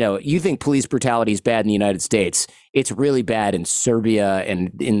were, you think police brutality is bad in the United States. It's really bad in Serbia and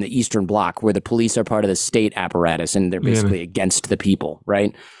in the Eastern Bloc, where the police are part of the state apparatus and they're basically against the people,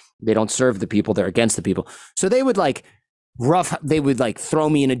 right? They don't serve the people. They're against the people. So they would they would throw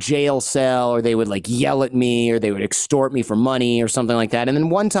me in a jail cell, or they would yell at me, or they would extort me for money or something like that. And then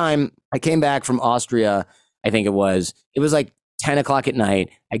one time I came back from Austria, I think it was 10 o'clock at night.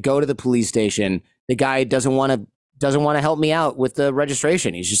 I go to the police station. The guy doesn't want to help me out with the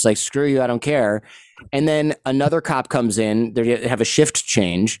registration. He's just like, screw you, I don't care. And then another cop comes in. They have a shift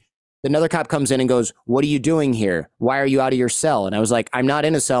change. Another cop comes in and goes, what are you doing here? Why are you out of your cell? And I was like, I'm not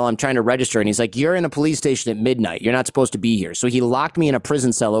in a cell. I'm trying to register. And he's like, you're in a police station at midnight. You're not supposed to be here. So he locked me in a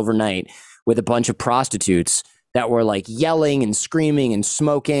prison cell overnight with a bunch of prostitutes that were like yelling and screaming and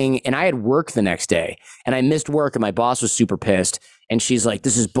smoking. And I had work the next day and I missed work and my boss was super pissed. And she's like,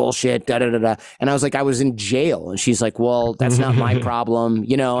 this is bullshit, da, da, da, da. And I was like, I was in jail. And she's like, well, that's not my problem,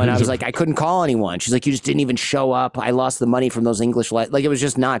 you know? And I was like, I couldn't call anyone. She's like, you just didn't even show up. I lost the money from those English, like it was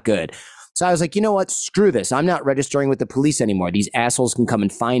just not good. So I was like, you know what? Screw this. I'm not registering with the police anymore. These assholes can come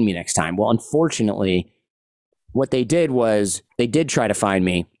and find me next time. Well, unfortunately, what they did was they did try to find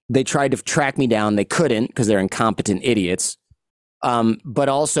me. They tried to track me down. They couldn't because they're incompetent idiots. But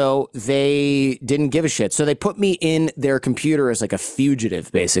also they didn't give a shit. So they put me in their computer as like a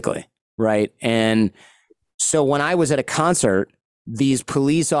fugitive, basically. Right. And so when I was at a concert, these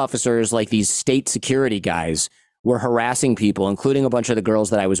police officers, like these state security guys, were harassing people, including a bunch of the girls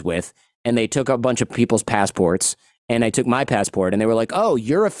that I was with. And they took a bunch of people's passports and I took my passport and they were like, oh,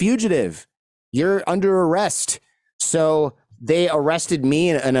 you're a fugitive. You're under arrest. So they arrested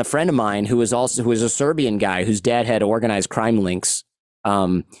me and a friend of mine who was a Serbian guy whose dad had organized crime links.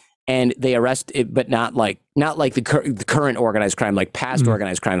 And they arrested, but not like the current organized crime, like past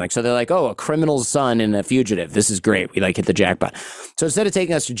organized crime. Like, so they're like, oh, a criminal's son and a fugitive. This is great. We like hit the jackpot. So instead of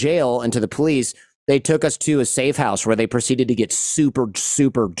taking us to jail and to the police, they took us to a safe house where they proceeded to get super,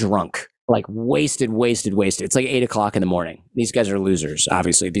 super drunk, like wasted. It's like 8 o'clock in the morning. These guys are losers.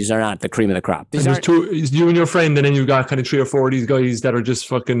 Obviously, these are not the cream of the crop. There's two, it's you and your friend, and then you got kind of 3 or 4 of these guys that are just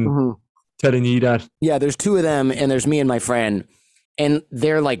fucking telling you that. Yeah, there's 2 of them, and there's me and my friend, and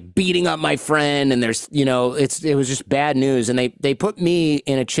they're like beating up my friend, and there's, you know, it was just bad news, and they put me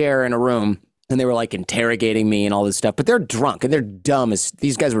in a chair in a room, and they were like interrogating me and all this stuff, but they're drunk and they're dumb as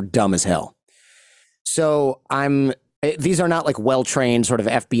these guys were dumb as hell. So these are not like well-trained sort of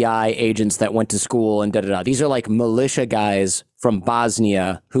FBI agents that went to school and da-da-da. These are like militia guys from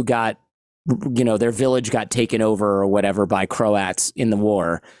Bosnia who got, you know, their village got taken over or whatever by Croats in the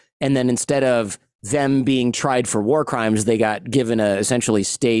war. And then instead of them being tried for war crimes, they got given a essentially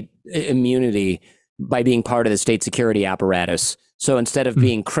state immunity by being part of the state security apparatus. So instead of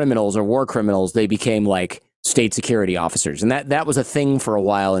being criminals or war criminals, they became like state security officers. And that was a thing for a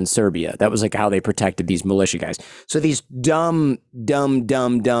while in Serbia. That was like how they protected these militia guys. So these to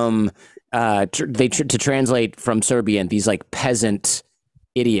translate from Serbian, these like peasant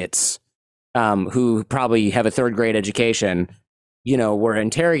idiots who probably have a 3rd grade education, you know, were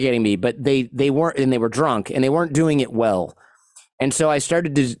interrogating me, but they weren't, and they were drunk and they weren't doing it well. And so I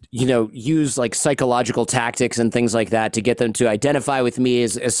started to, you know, use like psychological tactics and things like that to get them to identify with me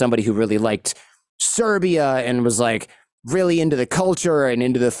as somebody who really liked Serbia and was like really into the culture and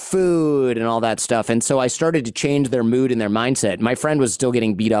into the food and all that stuff. And so I started to change their mood and their mindset. My friend was still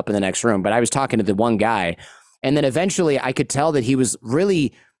getting beat up in the next room, but I was talking to the one guy. And then eventually I could tell that he was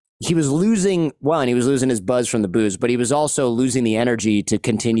losing, one, he was losing his buzz from the booze, but he was also losing the energy to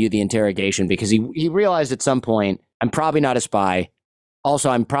continue the interrogation because he realized at some point, I'm probably not a spy. Also,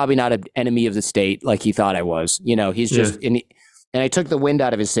 I'm probably not an enemy of the state like he thought I was. You know, he's just and I took the wind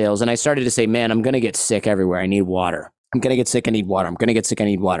out of his sails and I started to say, man, I'm going to get sick everywhere. I need water. I'm going to get sick. I need water. I'm going to get sick. I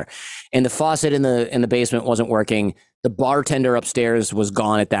need water. And the faucet in the basement wasn't working. The bartender upstairs was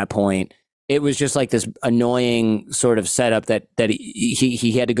gone at that point. It was just like this annoying sort of setup that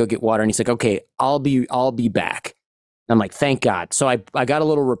he had to go get water. And he's like, okay, I'll be back. I'm like, thank God. So I got a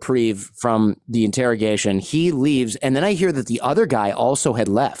little reprieve from the interrogation. He leaves. And then I hear that the other guy also had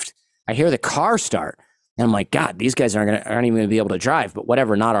left. I hear the car start. And I'm like, God, these guys aren't even going to be able to drive, but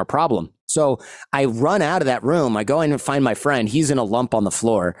whatever, not our problem. So I run out of that room. I go in and find my friend. He's in a lump on the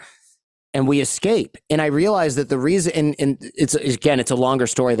floor and we escape. And I realize that the reason, and it's a longer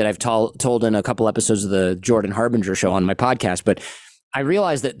story that I've told in a couple episodes of the Jordan Harbinger show on my podcast, but I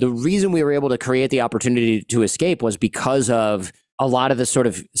realized that the reason we were able to create the opportunity to escape was because of a lot of the sort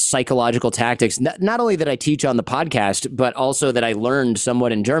of psychological tactics, not only that I teach on the podcast, but also that I learned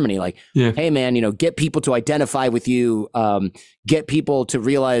somewhat in Germany. Like, hey, man, you know, get people to identify with you, get people to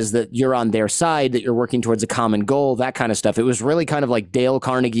realize that you're on their side, that you're working towards a common goal, that kind of stuff. It was really kind of like Dale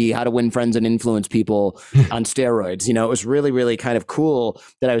Carnegie, How to Win Friends and Influence People on steroids. You know, it was really, really kind of cool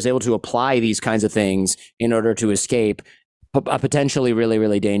that I was able to apply these kinds of things in order to escape a potentially really,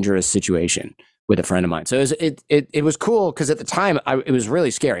 really dangerous situation with a friend of mine. So it was cool because at the time it was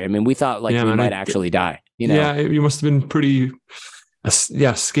really scary. I mean, we thought like we might actually die. You know? Yeah, you must have been pretty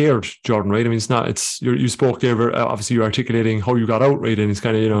scared, Jordan, right? I mean, you spoke there, obviously you're articulating how you got out, right? And it's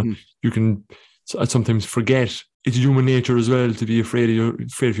kind of, you can sometimes forget it's human nature as well to be afraid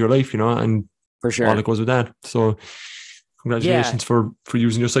of your life, and For sure. all that goes with that. So congratulations for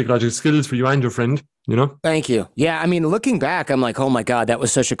using your psychological skills for you and your friend, Thank you. Yeah, I mean, looking back, I'm like, oh my God, that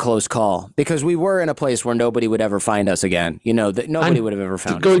was such a close call, because we were in a place where nobody would ever find us again. That nobody would have ever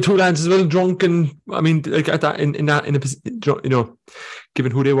found us. Going through lands as well, drunk, and I mean, like at that in a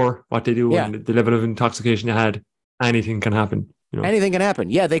given who they were, what they do, and the level of intoxication they had, anything can happen. Anything can happen.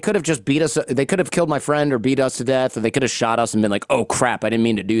 Yeah, they could have just beat us. They could have killed my friend or beat us to death, or they could have shot us and been like, oh crap, I didn't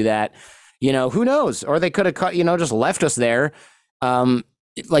mean to do that. Who knows? Or they could have just left us there.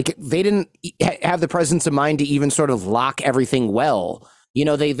 Like they didn't have the presence of mind to even sort of lock everything well.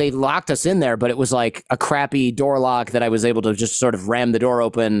 They locked us in there, but it was like a crappy door lock that I was able to just sort of ram the door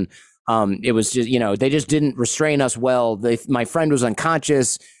open. It was just, they just didn't restrain us well. My friend was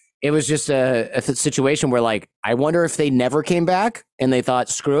unconscious. It was just a situation where, like, I wonder if they never came back and they thought,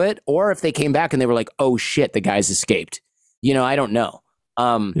 screw it, or if they came back and they were like, oh shit, the guy's escaped. I don't know.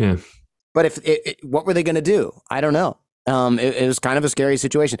 But what were they going to do? I don't know. It was kind of a scary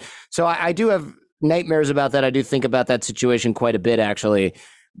situation. So I do have nightmares about that. I do think about that situation quite a bit, actually.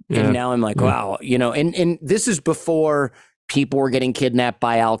 Yeah. And now I'm like, wow, and this is before people were getting kidnapped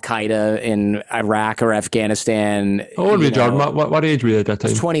by Al Qaeda in Iraq or Afghanistan. How old were you, Jordan? What age were you at that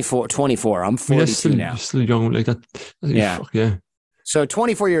time? 24. I'm 42 now. Still young like that. Yeah. So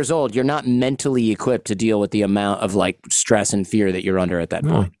 24 years old, you're not mentally equipped to deal with the amount of like stress and fear that you're under at that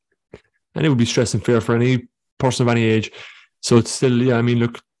point. And it would be stress and fear for any person of any age. So it's still, I mean,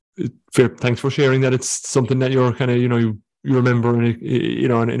 look, fair. Thanks for sharing that. It's something that you're kind of, you remember, and in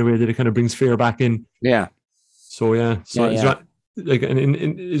a way that it kind of brings fear back in. Yeah. So is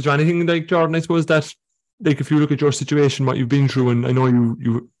there anything like, Jordan, I suppose, that like if you look at your situation, what you've been through, and I know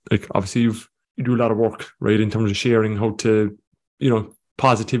you like obviously you do a lot of work, right, in terms of sharing how to,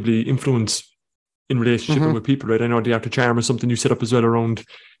 positively influence in relationship with people, right? I know the Art of Charm is something you set up as well around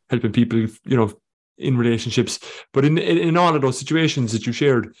helping people, in relationships. But in all of those situations that you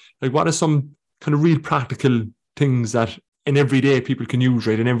shared, like what are some kind of real practical things that in everyday people can use,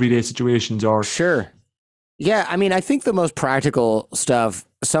 right, in everyday situations? Or Sure. Yeah, I mean, I think some of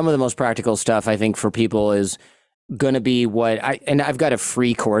the most practical stuff I think for people is going to be I've got a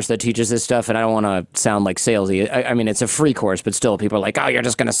free course that teaches this stuff, and I don't want to sound like salesy. I mean, it's a free course, but still people are like, oh, you're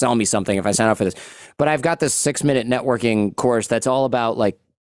just going to sell me something if I sign up for this. But I've got this 6-minute networking course that's all about like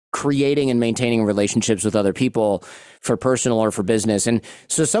creating and maintaining relationships with other people for personal or for business. And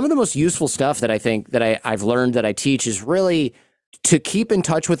so some of the most useful stuff that I think that I've learned that I teach is really to keep in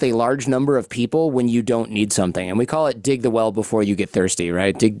touch with a large number of people when you don't need something. And we call it dig the well before you get thirsty,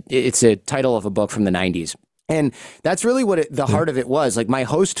 right? It's a title of a book from the 90s. And that's really what the heart of it was. Like my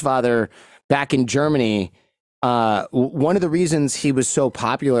host father back in Germany, one of the reasons he was so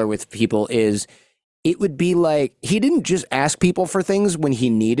popular with people is it would be like, he didn't just ask people for things when he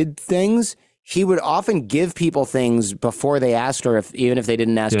needed things. He would often give people things before they asked, or even if they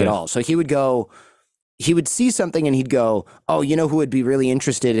didn't ask at all. So he would see something and he'd go, oh, who would be really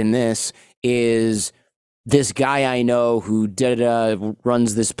interested in this is this guy I know who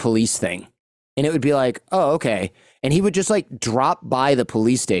runs this police thing. And it would be like, oh, okay. And he would just like drop by the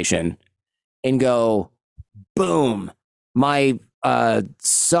police station and go, boom, my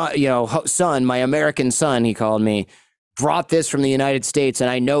son, my American son, he called me, brought this from the United States, and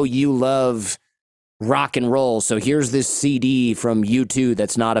I know you love rock and roll, so here's this CD from U2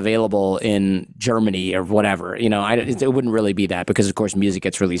 that's not available in Germany or whatever. It wouldn't really be that, because of course music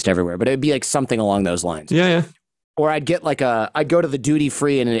gets released everywhere, but it'd be like something along those lines. Yeah. Or I'd get like I'd go to the duty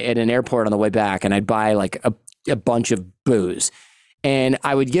free at an airport on the way back, and I'd buy like a bunch of booze. And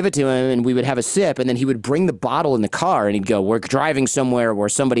I would give it to him, and we would have a sip, and then he would bring the bottle in the car, and he'd go, we're driving somewhere where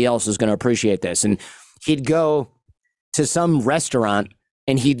somebody else is going to appreciate this. And he'd go to some restaurant,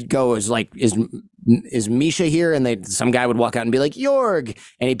 and he'd go, is Misha here? And some guy would walk out and be like, Jorg.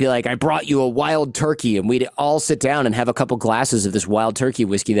 And he'd be like, I brought you a wild turkey. And we'd all sit down and have a couple glasses of this wild turkey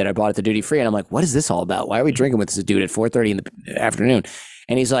whiskey that I bought at the duty free. And I'm like, what is this all about? Why are we drinking with this dude at 4:30 in the afternoon?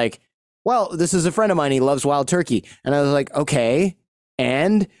 And he's like, well, this is a friend of mine. He loves wild turkey. And I was like, okay.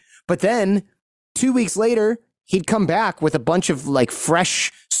 But then 2 weeks later, he'd come back with a bunch of like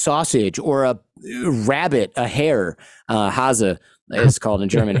fresh sausage or a rabbit, a hare, Hase, it's called in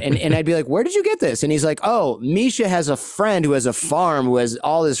German. And I'd be like, where did you get this? And he's like, oh, Misha has a friend who has a farm who has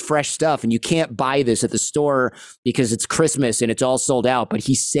all this fresh stuff, and you can't buy this at the store because it's Christmas and it's all sold out, but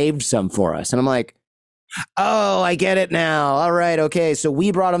he saved some for us. And I'm like, Oh, I get it now. All right, okay. So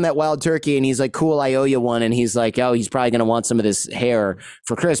we brought him that wild turkey, and he's like, "Cool, I owe you one." And he's like, "Oh, he's probably gonna want some of this hair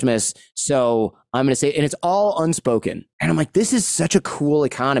for Christmas." So I'm gonna say, and it's all unspoken. And I'm like, this is such a cool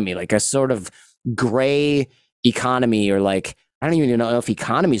economy, like a sort of gray economy, or like I don't even know if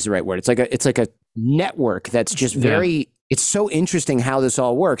economy is the right word. It's like a network that's just very. It's so interesting how this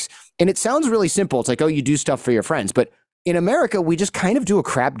all works, and it sounds really simple. It's like, oh, you do stuff for your friends, but in America, we just kind of do a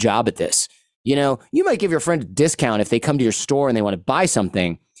crap job at this. You know, you might give your friend a discount if they come to your store and they want to buy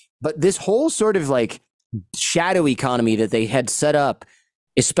something, but this whole sort of like shadow economy that they had set up,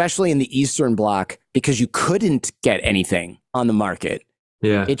 especially in the Eastern Bloc, because you couldn't get anything on the market.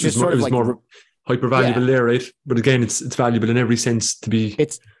 Yeah, It just sort of like more hyper valuable there, right? But again, it's valuable in every sense to be.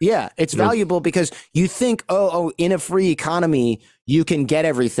 It's valuable because you think, oh, in a free economy, you can get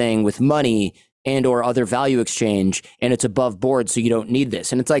everything with money and or other value exchange, and it's above board, so you don't need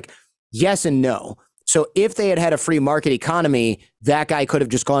this. And it's like, yes and no. So if they had had a free market economy, that guy could have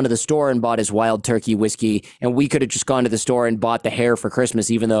just gone to the store and bought his wild turkey whiskey, and we could have just gone to the store and bought the hair for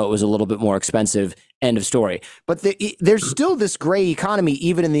Christmas, even though it was a little bit more expensive. End of story. But there's still this gray economy,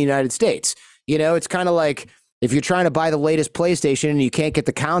 even in the United States. You know, it's kind of like if you're trying to buy the latest PlayStation and you can't get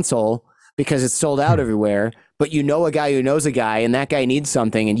the console because it's sold out everywhere, but you know a guy who knows a guy, and that guy needs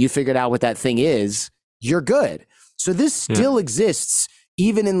something, and you figured out what that thing is, you're good. So this still exists.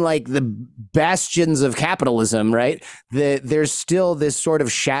 Even in like the bastions of capitalism, right? There's still this sort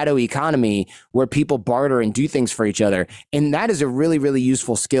of shadow economy where people barter and do things for each other. And that is a really, really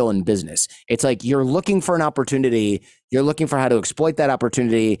useful skill in business. It's like you're looking for an opportunity. You're looking for how to exploit that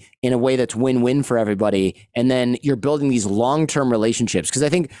opportunity in a way that's win-win for everybody. And then you're building these long-term relationships. Because I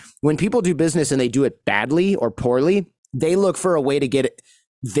think when people do business and they do it badly or poorly, they look for a way to get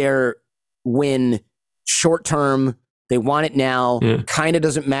their win short-term. They want it now. Kind of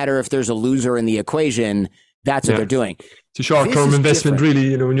doesn't matter if there's a loser in the equation. That's what they're doing. It's a short-term investment, different.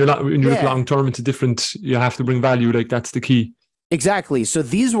 Really. You know, when you're long-term, it's a different. You have to bring value. Like that's the key. Exactly. So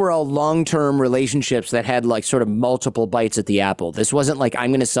these were all long-term relationships that had like sort of multiple bites at the apple. This wasn't like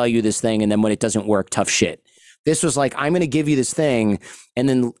I'm going to sell you this thing, and then when it doesn't work, tough shit. This was like, I'm going to give you this thing, and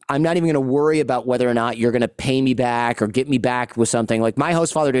then I'm not even going to worry about whether or not you're going to pay me back or get me back with something. Like my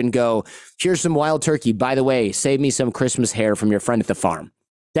host father didn't go, here's some wild turkey. By the way, save me some Christmas hair from your friend at the farm.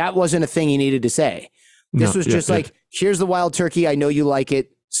 That wasn't a thing he needed to say. This was just like, here's the wild turkey. I know you like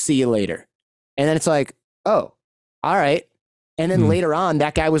it. See you later. And then it's like, oh, all right. And then later on,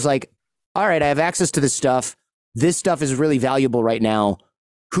 that guy was like, all right, I have access to this stuff. This stuff is really valuable right now.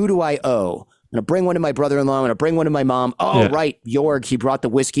 Who do I owe? I'm going to bring one to my brother-in-law. I'm going to bring one to my mom. Oh, right. Jorg, he brought the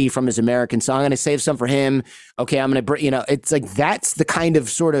whiskey from his American, so I'm going to save some for him. Okay, I'm going to bring, it's like that's the kind of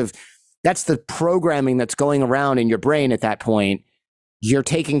that's the programming that's going around in your brain at that point. You're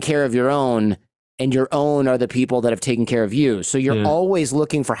taking care of your own, and your own are the people that have taken care of you. So you're always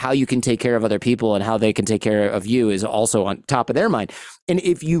looking for how you can take care of other people, and how they can take care of you is also on top of their mind. And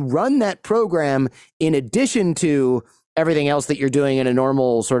if you run that program in addition to everything else that you're doing in a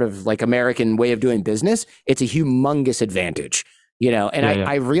normal sort of like American way of doing business, it's a humongous advantage, and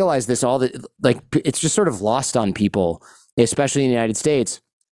I realize this all that, like, it's just sort of lost on people, especially in the United States.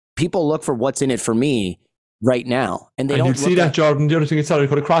 People look for what's in it for me right now. And they don't you'd see that, Jordan. The other thing, it's sorry, I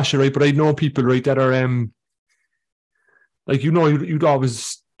could have crashed it, right? But I know people, right, that are like, you'd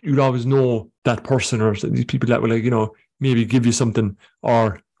always know that person, or these people that will, like, maybe give you something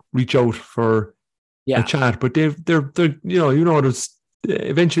or reach out for a chat, but they're there's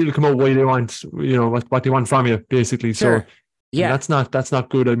eventually it'll come out why they want, what they want from you, basically. Sure. So that's not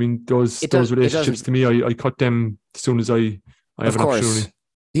good. I mean, those relationships, to me, I cut them as soon as I have an opportunity.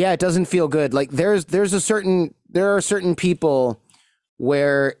 Yeah, it doesn't feel good. Like there are certain people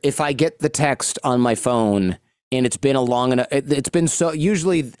where if I get the text on my phone and it's been a long enough, it's been so,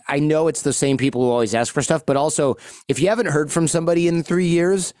 usually I know it's the same people who always ask for stuff, but also if you haven't heard from somebody in 3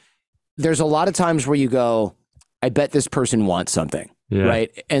 years, there's a lot of times where you go, I bet this person wants something, right?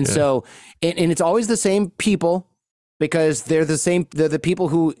 And so, and it's always the same people, because they're the people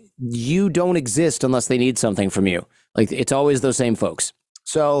who you don't exist unless they need something from you. Like it's always those same folks.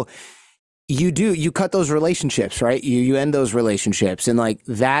 So you cut those relationships, right? You end those relationships, and like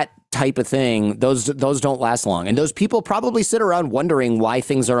that type of thing, those don't last long. And those people probably sit around wondering why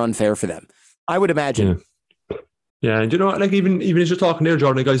things are unfair for them, I would imagine. Yeah, and like even as you're talking there,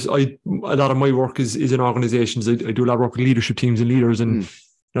 Jordan, guys, a lot of my work is in organizations. I do a lot of work with leadership teams and leaders, and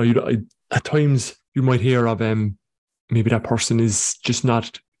at times you might hear of maybe that person is just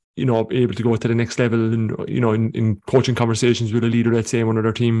not able to go to the next level, and in coaching conversations with a leader, let's say, in one of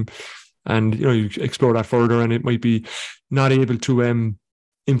their team, and you explore that further, and it might be not able to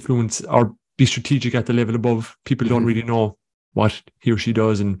influence or be strategic at the level above. People don't really know what he or she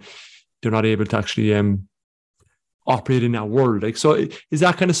does, and they're not able to actually operate in that world. Like, so is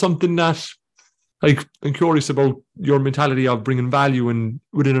that kind of something that, like, I'm curious about your mentality of bringing value in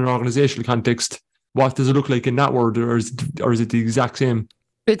within an organizational context. What does it look like in that world, or is it the exact same?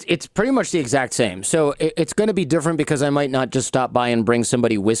 It's pretty much the exact same. So it's going to be different because I might not just stop by and bring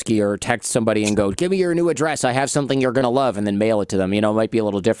somebody whiskey or text somebody and go, give me your new address. I have something you're going to love, and then mail it to them. You know, it might be a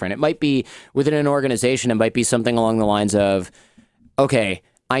little different. It might be within an organization. It might be something along the lines of, okay,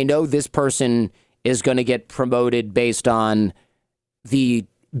 I know this person is going to get promoted based on the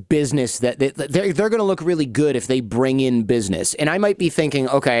business that they're going to look really good if they bring in business. And I might be thinking,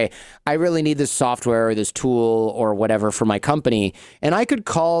 okay, I really need this software or this tool or whatever for my company. And I could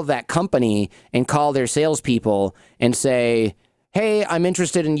call that company and call their salespeople and say, hey, I'm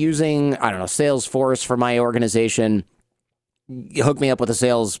interested in using, I don't know, Salesforce for my organization. Hook me up with a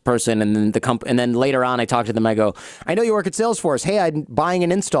salesperson, and then and then later on I talk to them. I go, I know you work at Salesforce. Hey, I'm buying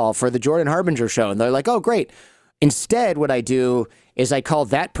an install for the Jordan Harbinger show. And they're like, oh, great. Instead, what I do is I call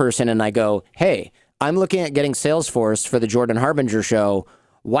that person and I go, hey, I'm looking at getting Salesforce for the Jordan Harbinger show.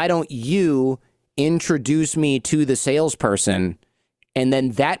 Why don't you introduce me to the salesperson? And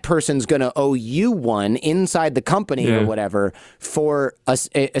then that person's going to owe you one inside the company or whatever for a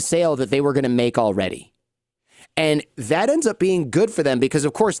sale that they were going to make already. And that ends up being good for them because,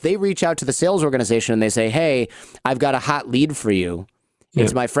 of course, they reach out to the sales organization and they say, hey, I've got a hot lead for you.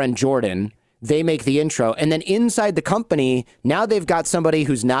 It's my friend Jordan. They make the intro. And then inside the company, now they've got somebody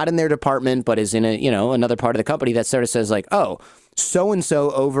who's not in their department but is in another part of the company that sort of says like, oh,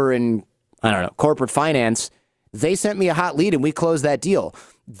 so-and-so over in, I don't know, corporate finance, they sent me a hot lead and we closed that deal.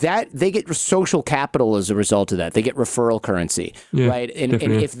 That they get social capital as a result of that. They get referral currency, right? And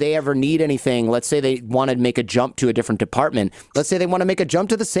if they ever need anything, let's say they want to make a jump to a different department. Let's say they want to make a jump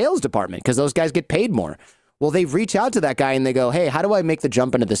to the sales department because those guys get paid more. Well, they reach out to that guy and they go, hey, how do I make the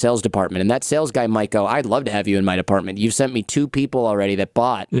jump into the sales department? And that sales guy might go, I'd love to have you in my department. You've sent me 2 people already that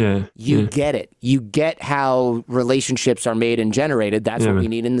bought. You get it. You get how relationships are made and generated. That's what we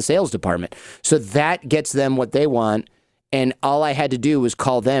need in the sales department. So that gets them what they want. And all I had to do was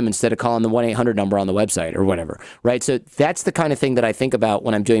call them instead of calling the 1-800 number on the website or whatever, right? So that's the kind of thing that I think about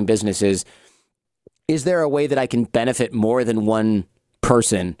when I'm doing business is there a way that I can benefit more than one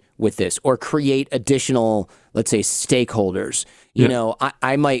person with this or create additional, let's say, stakeholders? You know,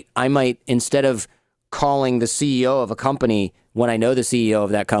 I might, instead of calling the CEO of a company when I know the CEO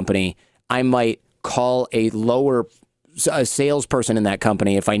of that company, I might call a salesperson in that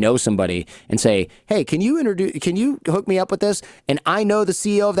company if I know somebody and say, hey, can you hook me up with this? And I know the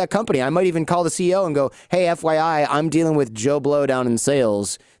CEO of that company. I might even call the CEO and go, hey, FYI, I'm dealing with Joe Blow down in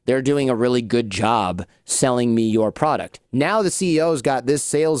sales. They're doing a really good job selling me your product. Now the CEO's got this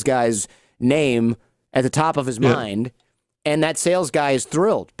sales guy's name at the top of his mind, and that sales guy is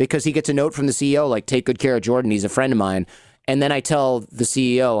thrilled because he gets a note from the CEO like, take good care of Jordan. He's a friend of mine. And then I tell the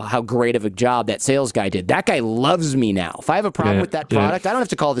CEO how great of a job that sales guy did. That guy loves me now. If I have a problem with that product, I don't have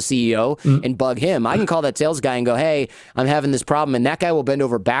to call the CEO and bug him. I can call that sales guy and go, hey, I'm having this problem. And that guy will bend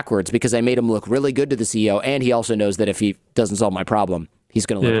over backwards because I made him look really good to the CEO. And he also knows that if he doesn't solve my problem, he's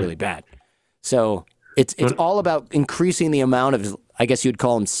going to look really bad. So it's all about increasing the amount of, I guess you'd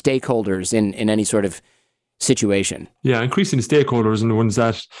call them stakeholders in any sort of situation. Yeah, increasing the stakeholders and the ones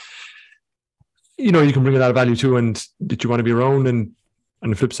that, you know, you can bring a lot of value to and that you want to be around. And on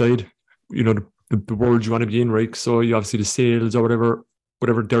the flip side, you know, the world you want to be in, right? So you obviously the sales or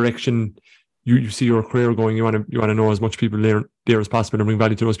whatever direction you see your career going, you want to know as much people there as possible and bring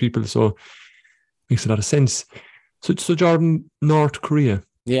value to those people. So it makes a lot of sense. So Jordan, North Korea.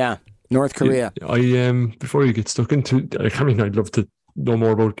 Yeah, North Korea. Before you get stuck into, I'd love to know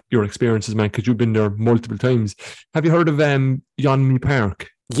more about your experiences, man, because you've been there multiple times. Have you heard of Yeonmi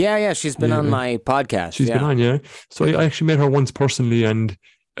Park? Yeah, she's been on my podcast. She's been on, So I actually met her once personally, and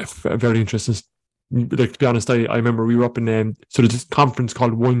very interesting. Like, to be honest, I remember we were up in sort of this conference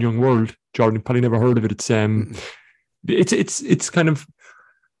called One Young World. Jordan, you probably never heard of it. It's kind of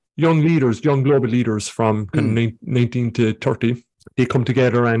young leaders, young global leaders from kind of 19 to 30. They come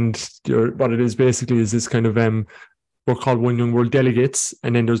together, and what it is basically is this kind of we're called One Young World delegates,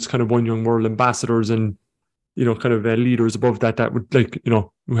 and then there's kind of One Young World ambassadors and, you know, kind of leaders above that would, like, you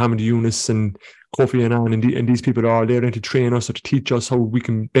know, Muhammad Yunus and Kofi Annan and these people are there to train us or to teach us how we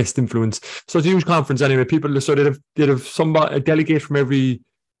can best influence. So it's a huge conference anyway. People, so they'd have somebody, a delegate from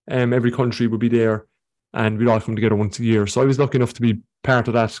every country would be there, and we'd all come together once a year. So I was lucky enough to be part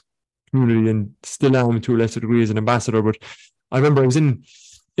of that community, and still am to a lesser degree as an ambassador. But I remember it was in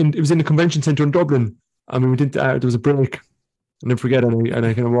the convention centre in Dublin. I mean, there was a break never forget. And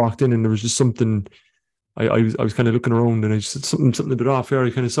I kind of walked in, and there was just something. I was kind of looking around, and I just something a bit off there.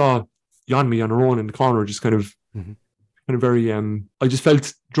 I kind of saw Yanmi on her own in the corner, just kind of very. I just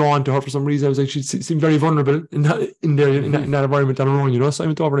felt drawn to her for some reason. I was like, she seemed very vulnerable in that environment on her own, you know. So I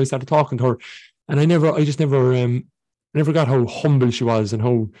went over and I started talking to her, and I just never got how humble she was and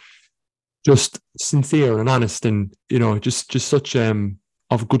how just sincere and honest, and you know, just such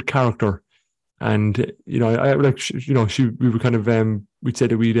of good character. And you know, I like, you know, we were kind of we'd say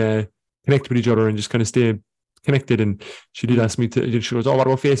that we'd connect with each other and just kind of stay connected. And she did ask me to. She goes, "Oh, what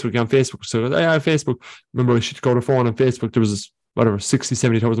about Facebook? You on Facebook?" So I goes, "Yeah, Facebook." Remember, she'd go to phone on Facebook. There was whatever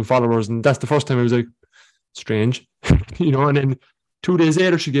 60,000-70,000 followers, and that's the first time I was like, strange, you know. And then 2 days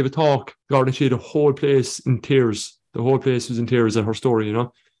later, she gave a talk. God, and she had a whole place in tears. The whole place was in tears at her story, you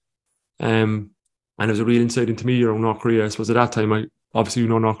know. And it was a real insight into me around North Korea. I suppose at that time, I obviously, you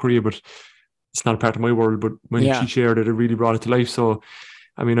know, North Korea, but it's not a part of my world. But when she shared it, it really brought it to life. So,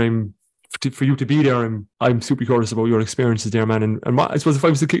 I mean, for you to be there, I'm super curious about your experiences there, man. And what, I suppose if I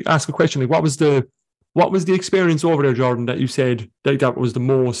was to ask a question, like, what was the experience over there, Jordan, that you said that was the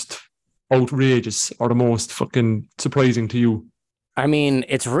most outrageous or the most fucking surprising to you? I mean,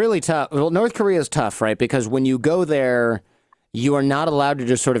 it's really tough. Well, North Korea is tough, right? Because when you go there, you are not allowed to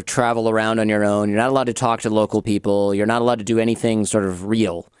just sort of travel around on your own. You're not allowed to talk to local people. You're not allowed to do anything sort of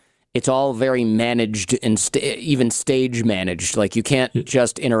real. It's all very managed and even stage managed. Like, you can't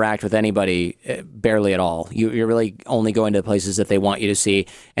just interact with anybody barely at all. You're really only going to places that they want you to see.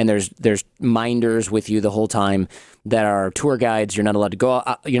 And there's minders with you the whole time that are tour guides. You're not allowed to go.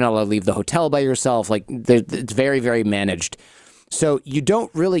 You're not allowed to leave the hotel by yourself. Like, it's very, very managed. So you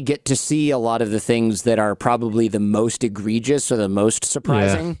don't really get to see a lot of the things that are probably the most egregious or the most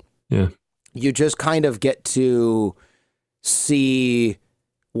surprising. Yeah. You just kind of get to see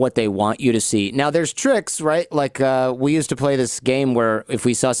what they want you to see. Now, there's tricks, right? Like, we used to play this game where if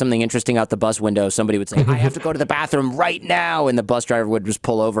we saw something interesting out the bus window, somebody would say, "I have to go to the bathroom right now," and the bus driver would just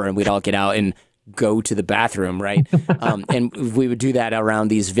pull over and we'd all get out and go to the bathroom, right? And we would do that around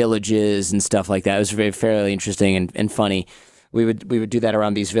these villages and stuff like that. It was fairly interesting and funny. We would do that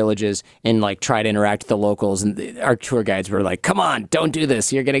around these villages and like try to interact with the locals. And our tour guides were like, "Come on, don't do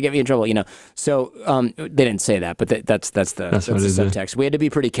this. You're gonna get me in trouble," you know. So they didn't say that, but that's the subtext. We had to be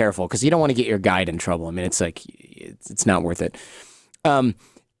pretty careful because you don't want to get your guide in trouble. I mean, it's like it's not worth it. But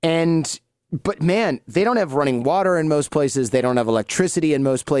man, they don't have running water in most places. They don't have electricity in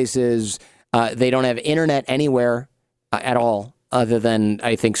most places. They don't have internet anywhere at all. Other than,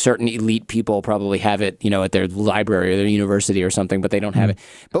 I think, certain elite people probably have it, you know, at their library or their university or something, but they don't have it.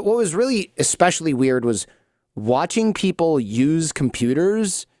 But what was really especially weird was watching people use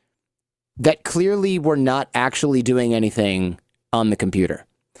computers that clearly were not actually doing anything on the computer.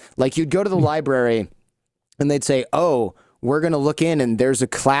 Like, you'd go to the library and they'd say, "Oh, we're going to look in and there's a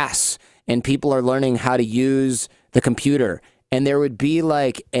class and people are learning how to use the computer." And there would just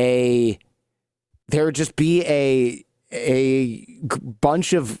be a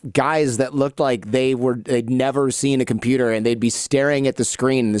bunch of guys that looked like they'd never seen a computer, and they'd be staring at the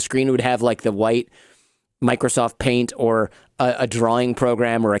screen, and the screen would have like the white Microsoft Paint or a drawing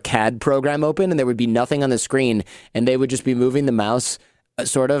program or a CAD program open, and there would be nothing on the screen, and they would just be moving the mouse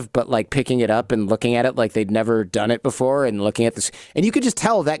sort of, but like picking it up and looking at it like they'd never done it before, and looking at this, and you could just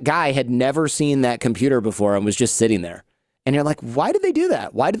tell that guy had never seen that computer before and was just sitting there. And you're like, why did they do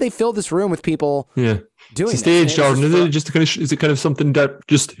that? Why did they fill this room with people doing it's a stage, Jordan? Is it kind of something that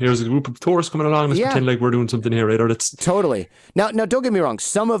just, here's a group of tourists coming along, let's pretend like we're doing something here, right? Or that's totally. Now, don't get me wrong.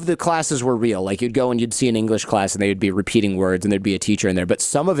 Some of the classes were real. Like, you'd go and you'd see an English class and they would be repeating words and there'd be a teacher in there. But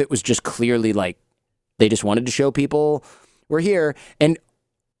some of it was just clearly like they just wanted to show people we're here. And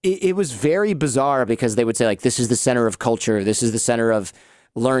it was very bizarre because they would say, like, this is the center of culture. This is the center of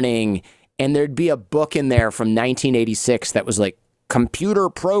learning. And there'd be a book in there from 1986 that was like computer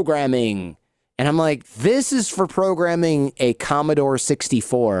programming. And I'm like, this is for programming a Commodore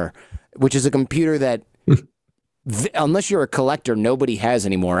 64, which is a computer that, unless you're a collector, nobody has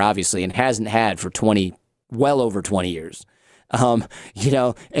anymore, obviously, and hasn't had for well over 20 years. You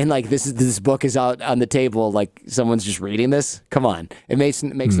know, and like this book is out on the table, like someone's just reading this. Come on. It makes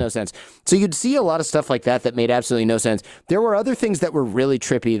no sense. So you'd see a lot of stuff like that made absolutely no sense. There were other things that were really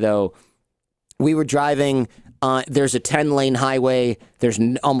trippy, though. We were driving, there's a 10-lane highway, there's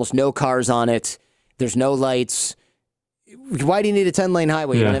almost no cars on it, there's no lights. Why do you need a 10-lane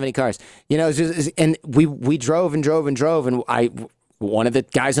highway? You don't have any cars. You know, and we drove and drove and drove, and one of the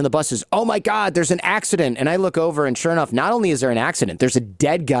guys on the bus says, "Oh my God, there's an accident." And I look over, and sure enough, not only is there an accident, there's a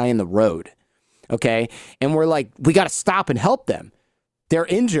dead guy in the road, okay? And we're like, we got to stop and help them. they're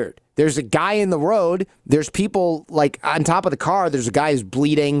injured. There's a guy in the road. There's people like on top of the car. There's a guy who's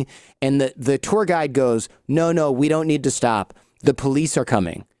bleeding. And the tour guide goes, no, we don't need to stop. The police are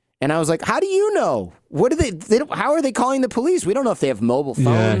coming. And I was like, how do you know? What are they don't, how are they calling the police? We don't know if they have mobile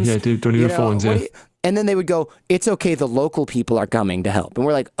phones. Yeah, they don't need phones, yeah. And then they would go, it's okay, the local people are coming to help. And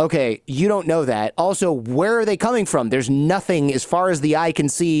we're like, okay, you don't know that. Also, where are they coming from? There's nothing as far as the eye can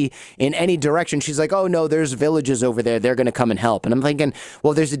see in any direction. She's like, oh, no, there's villages over there. They're going to come and help. And I'm thinking,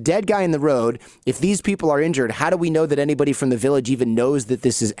 well, there's a dead guy in the road. If these people are injured, how do we know that anybody from the village even knows that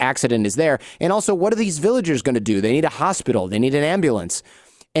this accident is there? And also, what are these villagers going to do? They need a hospital. They need an ambulance.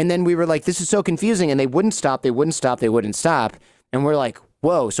 And then we were like, this is so confusing. And they wouldn't stop. They wouldn't stop. They wouldn't stop. And we're like,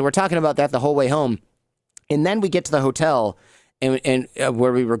 whoa. So we're talking about that the whole way home. And then we get to the hotel and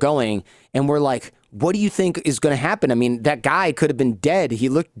where we were going, and we're like, what do you think is going to happen? I mean, that guy could have been dead. He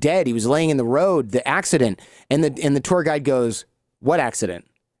looked dead. He was laying in the road, the accident. And the tour guide goes, what accident?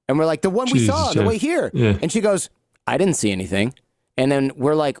 And we're like, the one we saw on the way here. Yeah. And she goes, I didn't see anything. And then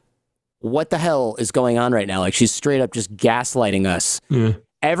we're like, what the hell is going on right now? Like, she's straight up just gaslighting us. Yeah.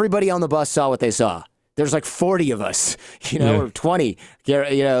 Everybody on the bus saw what they saw. There's like 40 of us, or 20.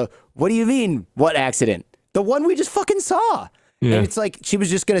 What do you mean, what accident? The one we just fucking saw. Yeah. And it's like she was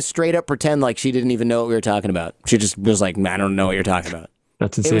just going to straight up pretend like she didn't even know what we were talking about. She just was like, I don't know what you're talking about.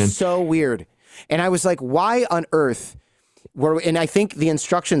 That's insane. It was so weird. And I was like, why on earth? And I think the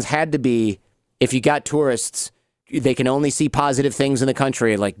instructions had to be, if you got tourists, they can only see positive things in the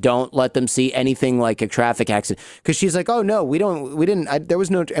country. Like, don't let them see anything like a traffic accident. Because she's like, oh, no, we didn't. There was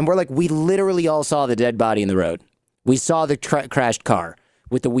no. And we're like, we literally all saw the dead body in the road. We saw the crashed car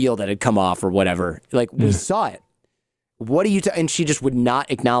with the wheel that had come off or whatever. Like, we saw it. What are you... And she just would not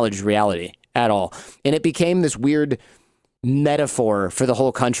acknowledge reality at all. And it became this weird metaphor for the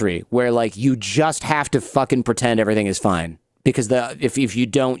whole country where, like, you just have to fucking pretend everything is fine. Because if you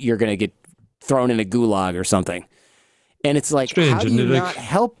don't, you're going to get thrown in a gulag or something. And it's like, strange, how do you not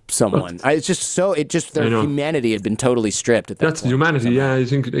help someone? It's just so... their humanity had been totally stripped at that point. That's humanity, somehow. Yeah. I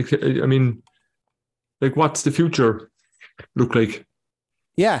think... I mean, like, what's the future look like?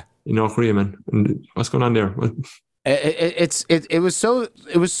 Yeah, in North Korea, man. And what's going on there? It was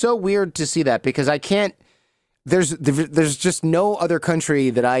so weird to see that because I can't. There's just no other country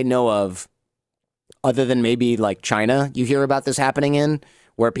that I know of, other than maybe like China. You hear about this happening in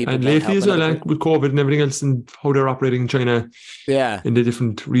where people and lately as well, like with COVID and everything else, and how they're operating in China. Yeah, in the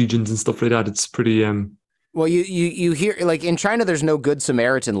different regions and stuff like that. It's pretty. Well, you hear like in China, there's no Good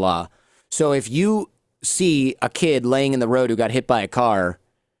Samaritan law. So if you see a kid laying in the road who got hit by a car,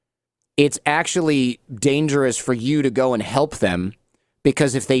 it's actually dangerous for you to go and help them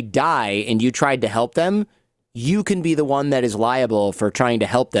because if they die and you tried to help them, you can be the one that is liable for trying to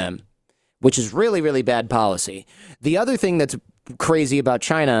help them, which is really, really bad policy. The other thing that's crazy about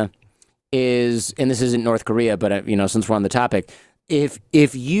China is, and this isn't North Korea, but since we're on the topic, if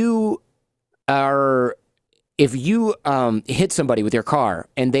you hit somebody with your car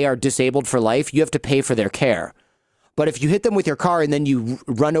and they are disabled for life, you have to pay for their care. But if you hit them with your car and then you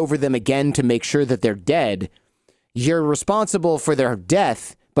run over them again to make sure that they're dead, you're responsible for their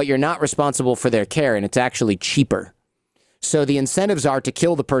death, but you're not responsible for their care, and it's actually cheaper. So the incentives are to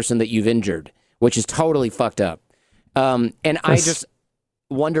kill the person that you've injured, which is totally fucked up. And I just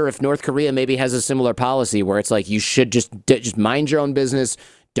wonder if North Korea maybe has a similar policy where it's like you should just mind your own business,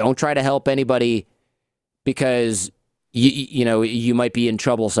 don't try to help anybody, because you might be in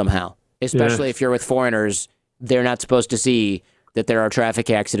trouble somehow, especially if you're with foreigners. They're not supposed to see that there are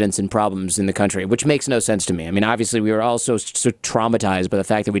traffic accidents and problems in the country, which makes no sense to me. I mean, obviously, we were all so traumatized by the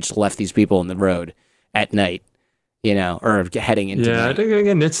fact that we just left these people on the road at night, or heading into night. I think,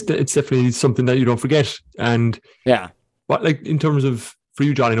 again, it's definitely something that you don't forget. And but like in terms of, for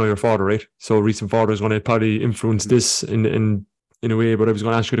you, John, I know your father, right? So recent father is going to probably influence this in a way, but I was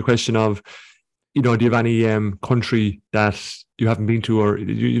going to ask you the question of, do you have any country that you haven't been to, or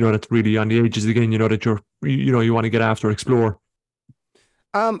that's really on the edges again, that you want to get after, explore?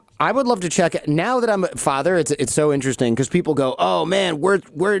 I would love to check it. Now that I'm a father, it's so interesting because people go, "Oh man,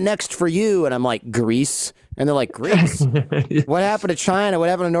 we're next for you," and I'm like, Greece, and they're like, Greece. What happened to China? What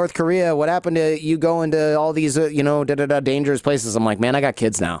happened to North Korea? What happened to you going to all these dangerous places? I'm like, man, I got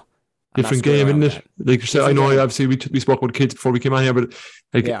kids now. Different game, isn't it? Like you said, I know obviously we spoke about kids before we came on here, but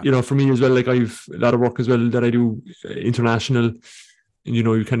like for me as well, like I've a lot of work as well that I do international, and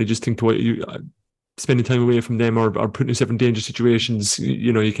you kind of just think to what you spending time away from them or putting yourself in dangerous situations.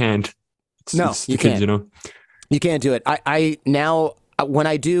 You can't. You can't. You can't do it. I now when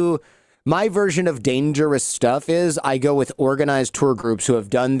I do my version of dangerous stuff is I go with organized tour groups who have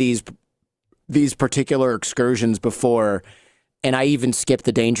done these particular excursions before. and I even skipped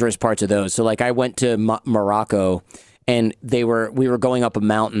the dangerous parts of those. So like I went to Morocco, and we were going up a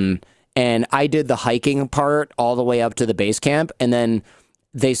mountain, and I did the hiking part all the way up to the base camp, and then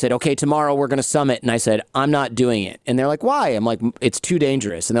they said, okay, tomorrow we're going to summit. And I said, I'm not doing it. And they're like, why? I'm like, it's too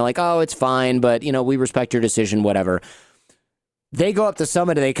dangerous. And they're like, oh, it's fine, but we respect your decision, whatever. They go up the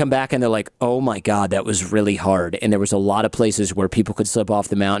summit and they come back and they're like, oh my God, that was really hard. And there was a lot of places where people could slip off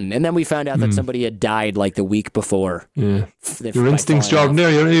the mountain. And then we found out that somebody had died like the week before. Yeah. Your instincts, Jordan,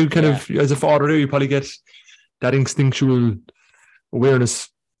 there. You kind of, as a father there, you probably get that instinctual awareness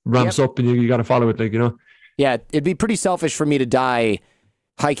ramps up, and you got to follow it, Yeah, it'd be pretty selfish for me to die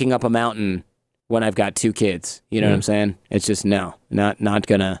hiking up a mountain when I've got 2 kids. You know what I'm saying? It's just not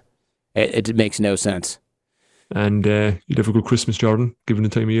gonna. It makes no sense. And you'd have a good Christmas, Jordan, given the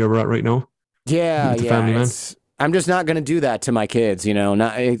time of year we're at right now. Yeah, family, man. I'm just not going to do that to my kids,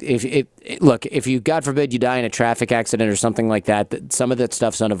 Not look, if you, God forbid, you die in a traffic accident or something like that, some of that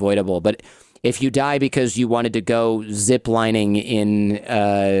stuff's unavoidable. But if you die because you wanted to go zip lining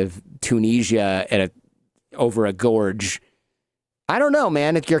in Tunisia over a gorge, I don't know,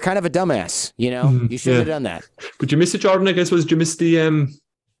 man. You're kind of a dumbass, You should have done that. But you miss it, Jordan, I guess. Did you miss the,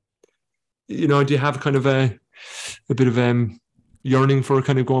 do you have kind of a bit of yearning for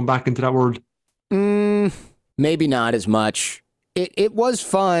kind of going back into that world? Maybe not as much. It was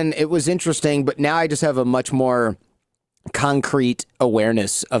fun. It was interesting, but now I just have a much more concrete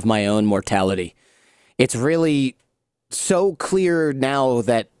awareness of my own mortality. It's really so clear now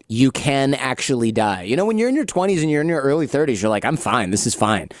that you can actually die. When you're in your 20s and you're in your early 30s, you're like, I'm fine. This is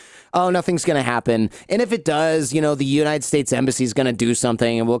fine. Oh, nothing's going to happen. And if it does, the United States Embassy is going to do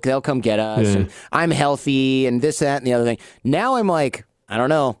something, and they'll come get us. Yeah. And I'm healthy and this, that, and the other thing. Now I'm like, I don't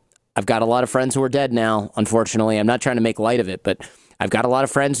know. I've got a lot of friends who are dead now, unfortunately. I'm not trying to make light of it, but I've got a lot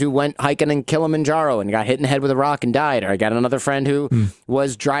of friends who went hiking in Kilimanjaro and got hit in the head with a rock and died. Or I got another friend who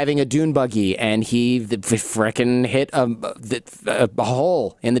was driving a dune buggy and he frickin' hit a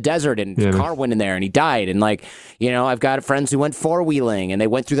hole in the desert, and the car went in there and he died. And I've got friends who went 4-wheeling and they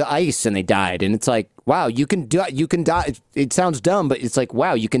went through the ice and they died. And it's like, wow, you can die. It sounds dumb, but it's like,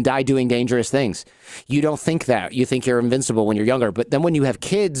 wow, you can die doing dangerous things. You don't think that. You think you're invincible when you're younger. But then when you have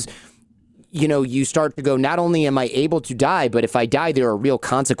kids, you start to go, not only am I able to die, but if I die, there are real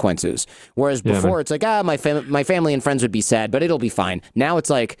consequences. Whereas before, it's like, my family and friends would be sad, but it'll be fine. Now it's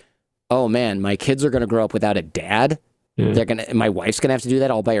like, oh man, my kids are going to grow up without a dad. Yeah. My wife's going to have to do that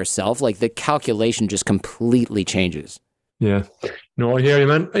all by herself. Like the calculation just completely changes. Yeah. No, I hear you,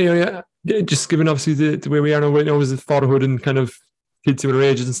 man. Yeah. Just given obviously the way we are now right now is fatherhood and kind of kids similar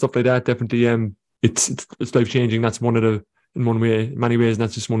ages and stuff like that. Definitely, it's life changing. That's in many ways, and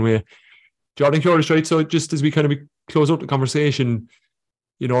that's just one way. Jordan, curious, right? So just as we kind of close out the conversation,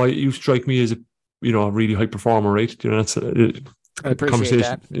 you strike me as a really high performer, right? That's I appreciate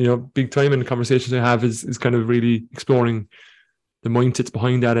that. Big time in the conversations I have is kind of really exploring the mindsets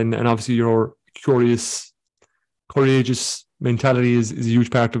behind that, and obviously your curious, courageous mentality is a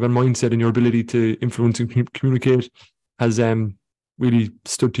huge part of a mindset, and your ability to influence and communicate has really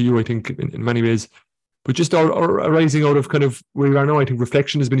stood to you, I think, in many ways. But just arising out of kind of where you are now, I think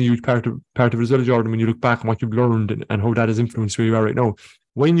reflection has been a huge part of it as well, Jordan, when you look back on what you've learned and how that has influenced where you are right now.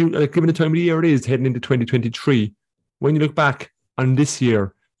 When you, given the time of the year it is, heading into 2023, when you look back on this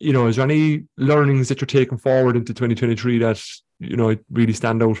year, is there any learnings that you're taking forward into 2023 that, really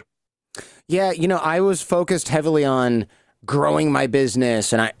stand out? Yeah, I was focused heavily on growing my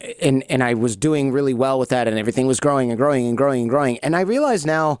business, and I was doing really well with that, and everything was growing and growing and growing and growing. And I realize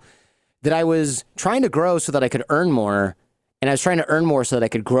now that I was trying to grow so that I could earn more, and I was trying to earn more so that I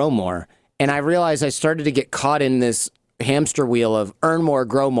could grow more. And I realized I started to get caught in this hamster wheel of earn more,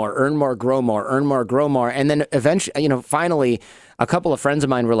 grow more, earn more, grow more, earn more, grow more. And then eventually, finally, a couple of friends of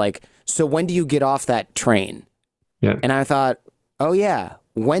mine were like, so when do you get off that train? Yeah. And I thought, oh yeah,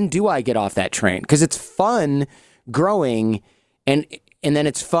 when do I get off that train? Because it's fun growing, and then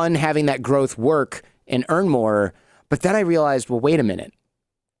it's fun having that growth work and earn more. But then I realized, well, wait a minute.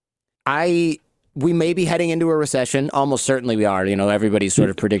 We may be heading into a recession. Almost certainly we are. Everybody's sort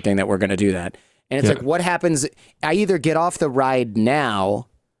of predicting that we're going to do that. And it's like, what happens? I either get off the ride now,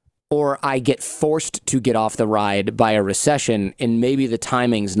 or I get forced to get off the ride by a recession, and maybe the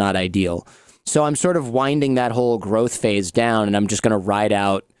timing's not ideal. So I'm sort of winding that whole growth phase down, and I'm just going to ride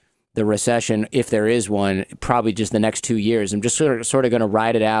out the recession, if there is one, probably just the next 2 years. I'm just sort of going to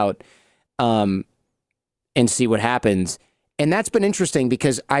ride it out and see what happens. And that's been interesting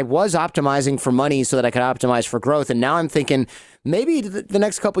because I was optimizing for money so that I could optimize for growth. And now I'm thinking maybe the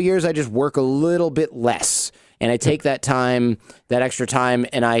next couple of years I just work a little bit less And I take that time, that extra time,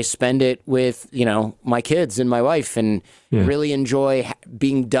 and I spend it with, my kids and my wife, and really enjoy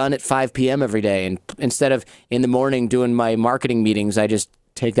being done at 5 p.m. every day. And instead of in the morning doing my marketing meetings, I just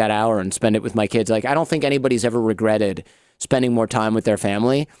take that hour and spend it with my kids. Like, I don't think anybody's ever regretted spending more time with their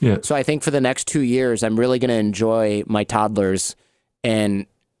family. Yeah. So I think for the next 2 years, I'm really going to enjoy my toddlers and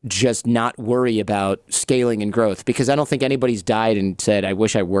just not worry about scaling and growth, because I don't think anybody's died and said, I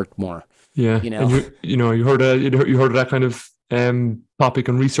wish I worked more. Yeah. And you heard that kind of topic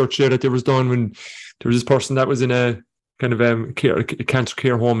and research there that there was done when there was this person that was in a kind of a cancer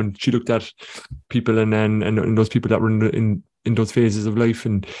care home, and she looked at people and those people that were in those phases of life,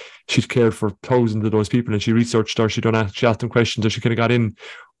 and she'd cared for thousands of those people, and she researched, or she asked them questions, or she kind of got in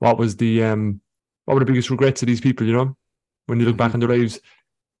what were the biggest regrets of these people, when they look back on their lives.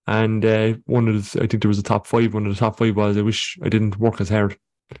 And I think there was a top 5. One of the top 5 was, I wish I didn't work as hard.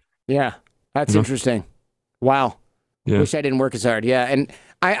 Yeah, that's interesting. Wow. Yeah. Wish I didn't work as hard. Yeah. And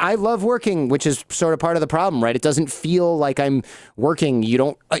I love working, which is sort of part of the problem, right? It doesn't feel like I'm working.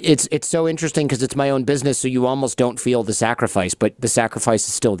 It's so interesting because it's my own business, so you almost don't feel the sacrifice, but the sacrifice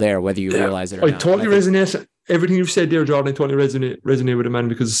is still there, whether you realize it or not. I totally resonate. Everything you've said there, Jordan, I totally resonate with it, man,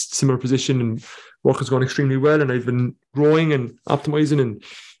 because similar position, and work has gone extremely well, and I've been growing and optimizing, and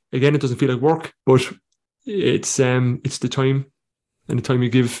again, it doesn't feel like work, but it's the time and the time you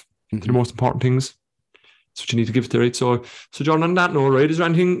give to the most important things. That's what you need to give to, right? So John, on that note, right, is there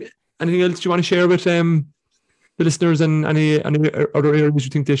anything else you want to share with the listeners, and any other areas you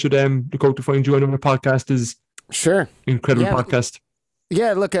think they should look out to find you? I know the podcast is incredible podcast.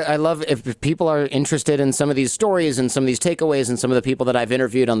 Yeah, look, I love if people are interested in some of these stories and some of these takeaways and some of the people that I've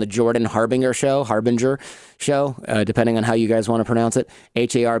interviewed on the Jordan Harbinger show, depending on how you guys want to pronounce it,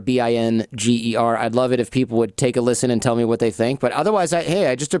 Harbinger. I'd love it if people would take a listen and tell me what they think. But otherwise,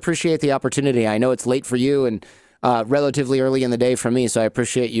 I just appreciate the opportunity. I know it's late for you and relatively early in the day for me, so I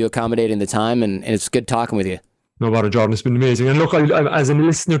appreciate you accommodating the time, and it's good talking with you. No bother, Jordan. It's been amazing. And look, as a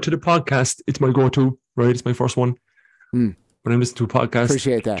listener to the podcast, it's my go-to, right? It's my first one. When I'm listening to a podcast,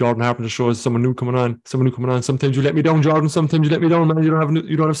 appreciate that. Jordan Harbinger shows someone new coming on. Sometimes you let me down, Jordan. Sometimes you let me down, man.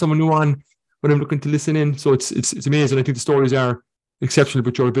 You don't have someone new on when I'm looking to listen in. So it's amazing. I think the stories are exceptional,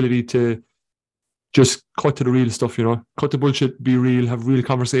 but your ability to just cut to the real stuff, cut the bullshit, be real, have real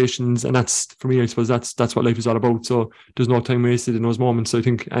conversations, and that's, for me, I suppose that's what life is all about. So there's no time wasted in those moments, I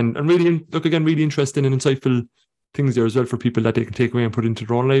think, and really, look, again, really interesting and insightful things there as well for people that they can take away and put into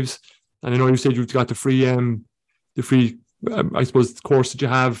their own lives. And I know you said you've got the free I suppose, the course that you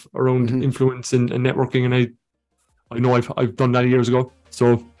have around influence and networking, and I know I've done that years ago.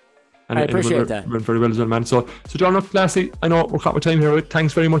 So, and I appreciate that. Went very well as well, man. So John, look, lastly, I know we're caught with time here.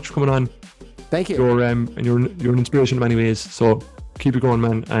 Thanks very much for coming on. Thank you. You're an inspiration in many ways. So keep it going,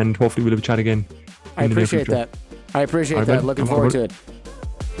 man, and hopefully we'll have a chat again. I appreciate that. Looking forward to it.